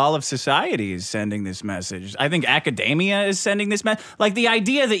 I think all of society is sending this message. I think academia is sending this message. Like the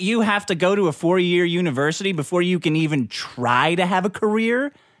idea that you have to go to a 4-year university before you can even try to have a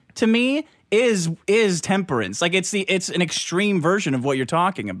career, to me, is temperance. Like it's an extreme version of what you're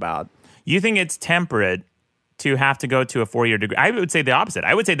talking about. You think it's temperate to have to go to a 4-year degree? I would say the opposite.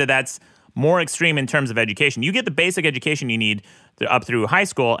 I would say that that's more extreme in terms of education. You get the basic education you need up through high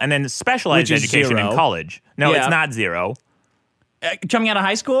school, and then specialized education in college. No, It's not 0. Coming out of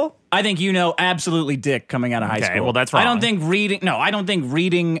high school, I think you know absolutely dick coming out of high school. Okay, well, that's wrong. I don't think reading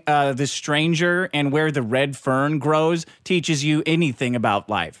The Stranger and Where the Red Fern Grows teaches you anything about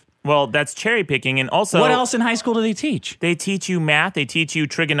life. Well, that's cherry picking, and also... What else in high school do they teach? They teach you math, they teach you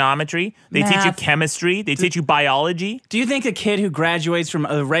trigonometry, they teach you chemistry, they teach you biology. Do you think a kid who graduates from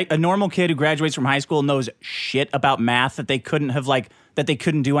a normal kid who graduates from high school knows shit about math that they couldn't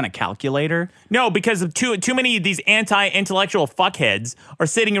do on a calculator? No, because of too many of these anti-intellectual fuckheads are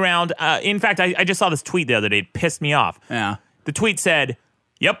sitting around. In fact, I just saw this tweet the other day. It pissed me off. Yeah. The tweet said,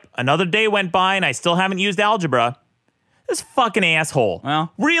 "Yep, another day went by and I still haven't used algebra." This fucking asshole.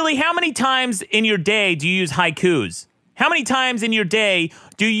 Well. Really, how many times in your day do you use haikus? How many times in your day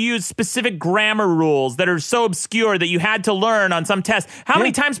do you use specific grammar rules that are so obscure that you had to learn on some test? How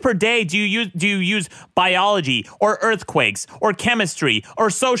many times per day do you use biology or earthquakes or chemistry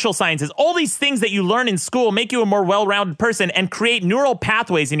or social sciences? All these things that you learn in school make you a more well-rounded person and create neural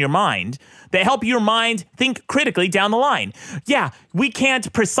pathways in your mind that help your mind think critically down the line. Yeah, we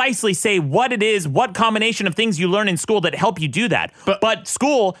can't precisely say what it is, what combination of things you learn in school that help you do that. But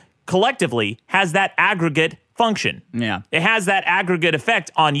school collectively has that aggregate function. Yeah. It has that aggregate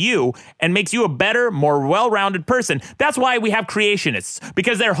effect on you and makes you a better, more well-rounded person. That's why we have creationists,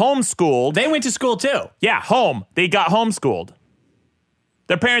 because they're homeschooled. They went to school too. Yeah, They got homeschooled.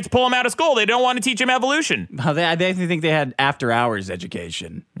 Their parents pull them out of school. They don't want to teach them evolution. They think they had after-hours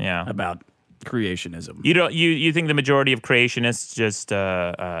education. Yeah. About creationism. You think the majority of creationists just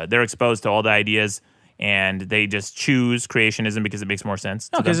they're exposed to all the ideas and they just choose creationism because it makes more sense?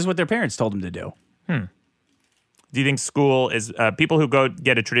 No, because it's what their parents told them to do. Do you think school is people who go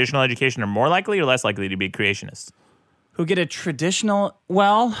get a traditional education are more likely or less likely to be creationists? Who get a traditional?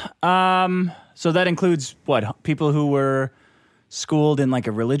 Well, so that includes what? People who were schooled in like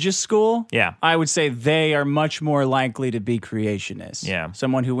a religious school? Yeah. I would say they are much more likely to be creationists. Yeah.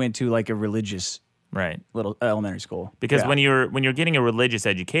 Someone who went to like a religious Right. little elementary school. Because Yeah. when you're getting a religious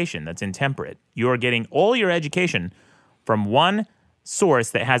education that's intemperate, you're getting all your education from one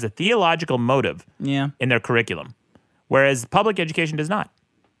source that has a theological motive Yeah. in their curriculum, whereas public education does not.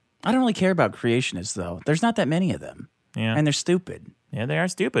 I don't really care about creationists though. There's not that many of them. Yeah. And they're stupid. Yeah, they are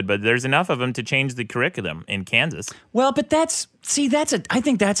stupid, but there's enough of them to change the curriculum in Kansas. Well, but I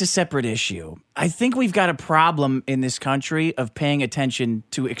think that's a separate issue. I think we've got a problem in this country of paying attention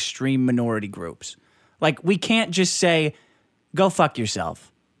to extreme minority groups. Like, we can't just say, go fuck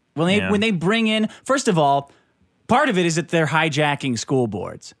yourself. When they bring in, first of all, part of it is that they're hijacking school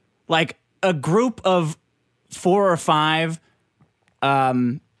boards. Like, a group of 4 or 5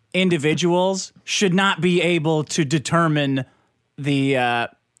 individuals should not be able to determine the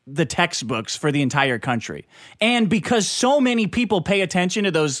textbooks for the entire country. And because so many people pay attention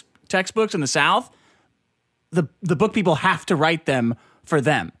to those textbooks in the South, the book people have to write them for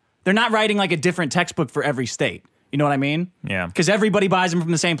them. They're not writing like a different textbook for every state. You know what I mean? Yeah. Because everybody buys them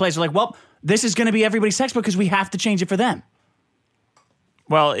from the same place. They're like, well, this is going to be everybody's textbook because we have to change it for them.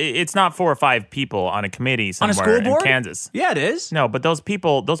 Well, it's not 4 or 5 people on a committee somewhere On a school board? in Kansas. Yeah, it is. No, but those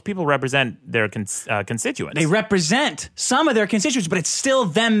people represent their constituents. They represent some of their constituents, but it's still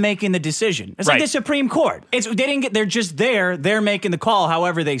them making the decision. It's like Right. the Supreme Court. They're just there. They're making the call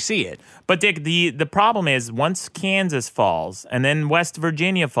however they see it. But Dick, the problem is once Kansas falls, and then West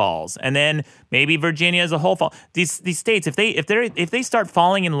Virginia falls, and then maybe Virginia as a whole falls. These states, if they start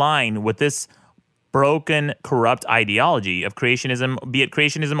falling in line with this broken, corrupt ideology of creationism, be it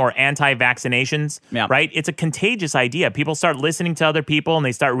creationism or anti-vaccinations, Yeah. right? It's a contagious idea. People start listening to other people and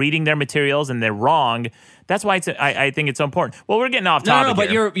they start reading their materials and they're wrong. That's why I think it's so important. Well, we're getting off topic. No, but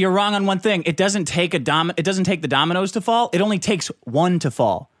here. you're wrong on one thing. It doesn't take it doesn't take the dominoes to fall. It only takes one to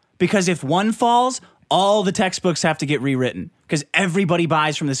fall. Because if one falls, all the textbooks have to get rewritten because everybody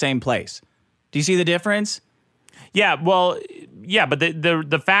buys from the same place. Do you see the difference? Yeah, well, yeah, but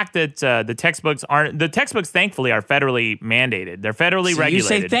the fact that the textbooks thankfully are federally mandated. They're federally regulated. You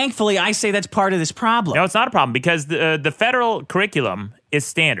say thankfully, I say that's part of this problem. No, it's not a problem because the federal curriculum is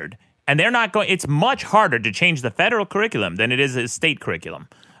standard, and they're not going. It's much harder to change the federal curriculum than it is a state curriculum.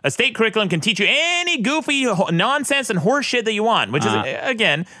 A state curriculum can teach you any goofy nonsense and horse shit that you want, which is,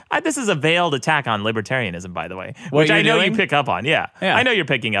 again, this is a veiled attack on libertarianism, by the way, which I know you pick up on. Yeah, I know you're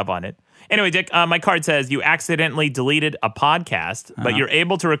picking up on it. Anyway, Dick, my card says you accidentally deleted a podcast, but you're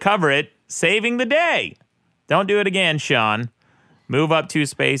able to recover it, saving the day. Don't do it again, Sean. Move up 2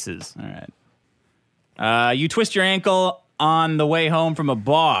 spaces. All right. You twist your ankle on the way home from a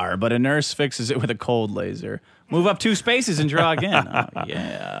bar, but a nurse fixes it with a cold laser. Move up 2 spaces and draw again. Oh,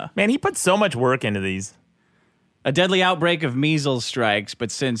 yeah. Man, he put so much work into these. A deadly outbreak of measles strikes, but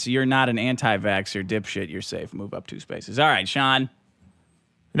since you're not an anti-vaxxer dipshit, you're safe. Move up 2 spaces. All right, Sean.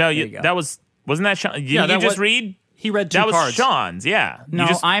 No, you go. wasn't that Sean? Did Yeah, you that just was- read? He read 2 That was cards. Sean's, yeah. No,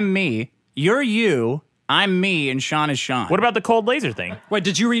 I'm me. You're you. I'm me, and Sean is Sean. What about the cold laser thing? Wait,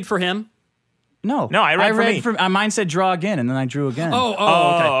 did you read for him? No, I read for me. Mine said draw again, and then I drew again.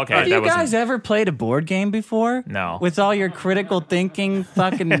 Oh, okay. Have that you wasn't- guys ever played a board game before? No. With all your critical thinking,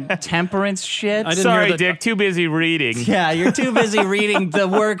 fucking temperance shit? I didn't Sorry, hear that- Dick, too busy reading. Yeah, you're too busy reading the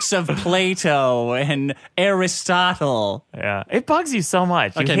works of Plato and Aristotle. Yeah, it bugs you so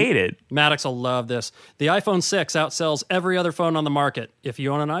much. You Okay, hate it. Maddox will love this. The iPhone 6 outsells every other phone on the market. If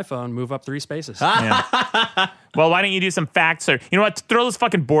you own an iPhone, move up 3 spaces. Well, why don't you do some facts? Or you know what? Throw this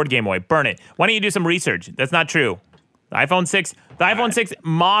fucking board game away. Burn it. Why don't you do some research? That's not true. The iPhone 6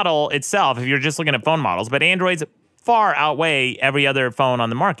 model itself, if you're just looking at phone models, but Androids far outweigh every other phone on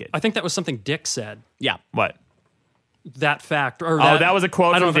the market. I think that was something Dick said. Yeah. What? That fact. Or Oh, that was a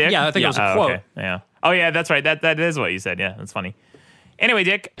quote I don't from know if- Dick? Yeah, I think it was a Oh, quote. okay. Yeah. Oh, yeah, that's right. That is what you said. Yeah, that's funny. Anyway,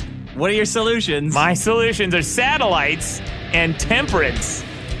 Dick, What are your solutions? my solutions are satellites and temperance.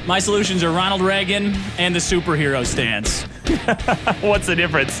 My solutions are Ronald Reagan and the superhero stance. What's the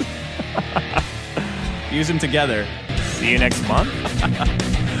difference? Use them together. See you next month.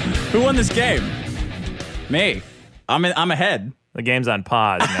 Who won this game? Me. I'm ahead. The game's on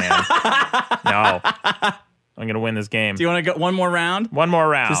pause, man. No. I'm going to win this game. Do you want to go one more round? One more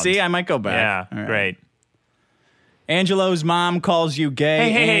round. To see, I might go back. Yeah, All right. great. Angelo's mom calls you gay.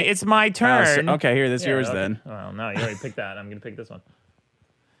 Hey, it's my turn. Okay, here, that's yours okay. then. Oh, no, you already picked that. I'm going to pick this one.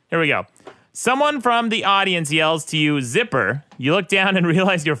 Here we go. Someone from the audience yells to you, zipper. You look down and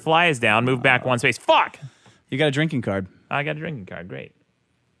realize your fly is down. Move back 1 space. Fuck. You got a drinking card. I got a drinking card. Great.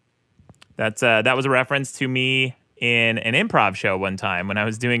 That was a reference to me in an improv show one time when I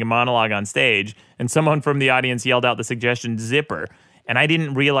was doing a monologue on stage, and someone from the audience yelled out the suggestion zipper, and I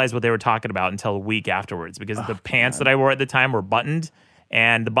didn't realize what they were talking about until a week afterwards because the pants that I wore at the time were buttoned,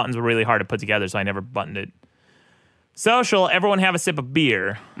 and the buttons were really hard to put together, so I never buttoned it. Social, everyone have a sip of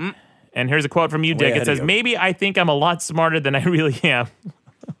beer. And here's a quote from you, Dick. It says, maybe I think I'm a lot smarter than I really am.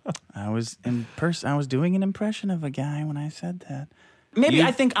 I was doing an impression of a guy when I said that. Maybe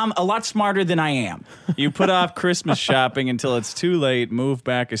I think I'm a lot smarter than I am. You put off Christmas shopping until it's too late, move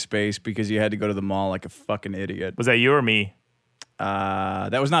back a space because you had to go to the mall like a fucking idiot. Was that you or me?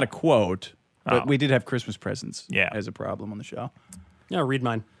 That was not a quote, but we did have Christmas presents as a problem on the show. Yeah, read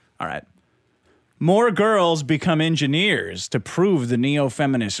mine. All right. More girls become engineers to prove the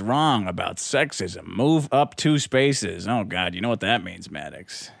neo-feminists wrong about sexism. Move up 2 spaces. Oh, God, you know what that means,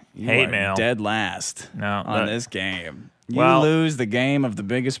 Maddox. You Hate are mail. Dead last on this game. You lose the game of the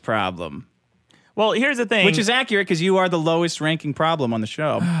biggest problem. Well, here's the thing. Which is accurate because you are the lowest ranking problem on the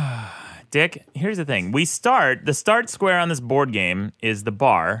show. Dick, here's the thing. The start square on this board game is the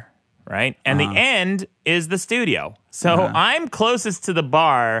bar, right? And the end is the studio. So I'm closest to the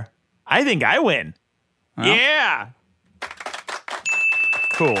bar. I think I win. Yeah.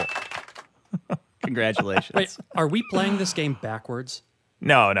 Cool. Congratulations. Wait, are we playing this game backwards?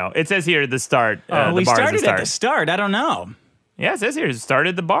 No. It says here the start. The we bar started is the start. at the start. I don't know. Yeah, it says here,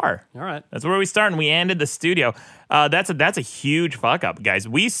 started the bar. All right. That's where we started, and we ended the studio. That's a huge fuck up, guys.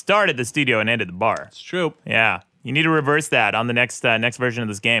 We started the studio and ended the bar. It's true. Yeah. You need to reverse that on the next version of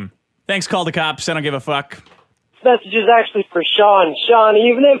this game. Thanks, Call the Cops. I don't give a fuck. This message is actually for Sean. Sean,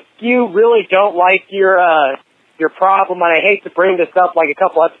 even if you really don't like your problem, and I hate to bring this up like a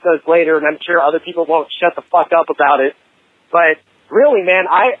couple episodes later, and I'm sure other people won't shut the fuck up about it, but really, man,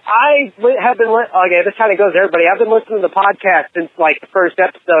 I have been, okay, this kind of goes to everybody. I've been listening to the podcast since, like, the first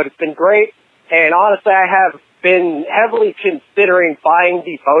episode. It's been great, and honestly, I have been heavily considering buying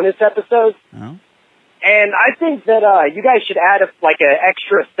the bonus episodes. Oh. And I think that you guys should add, an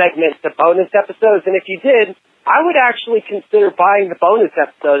extra segment to bonus episodes, and if you did, I would actually consider buying the bonus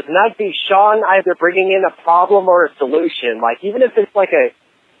episodes, and that'd be Sean either bringing in a problem or a solution. Like, even if it's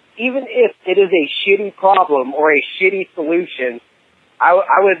even if it is a shitty problem or a shitty solution,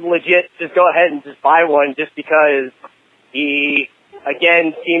 I would legit just go ahead and just buy one just because he,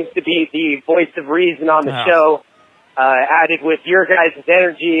 again, seems to be the voice of reason on the show, added with your guys'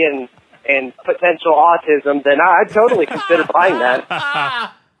 energy and potential autism, then I'd totally consider buying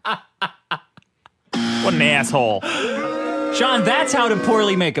that. What an asshole. Sean, that's how to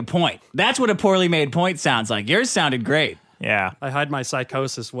poorly make a point. That's what a poorly made point sounds like. Yours sounded great. Yeah. I hide my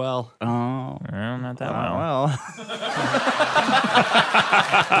psychosis well. Oh. Well, not that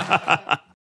well.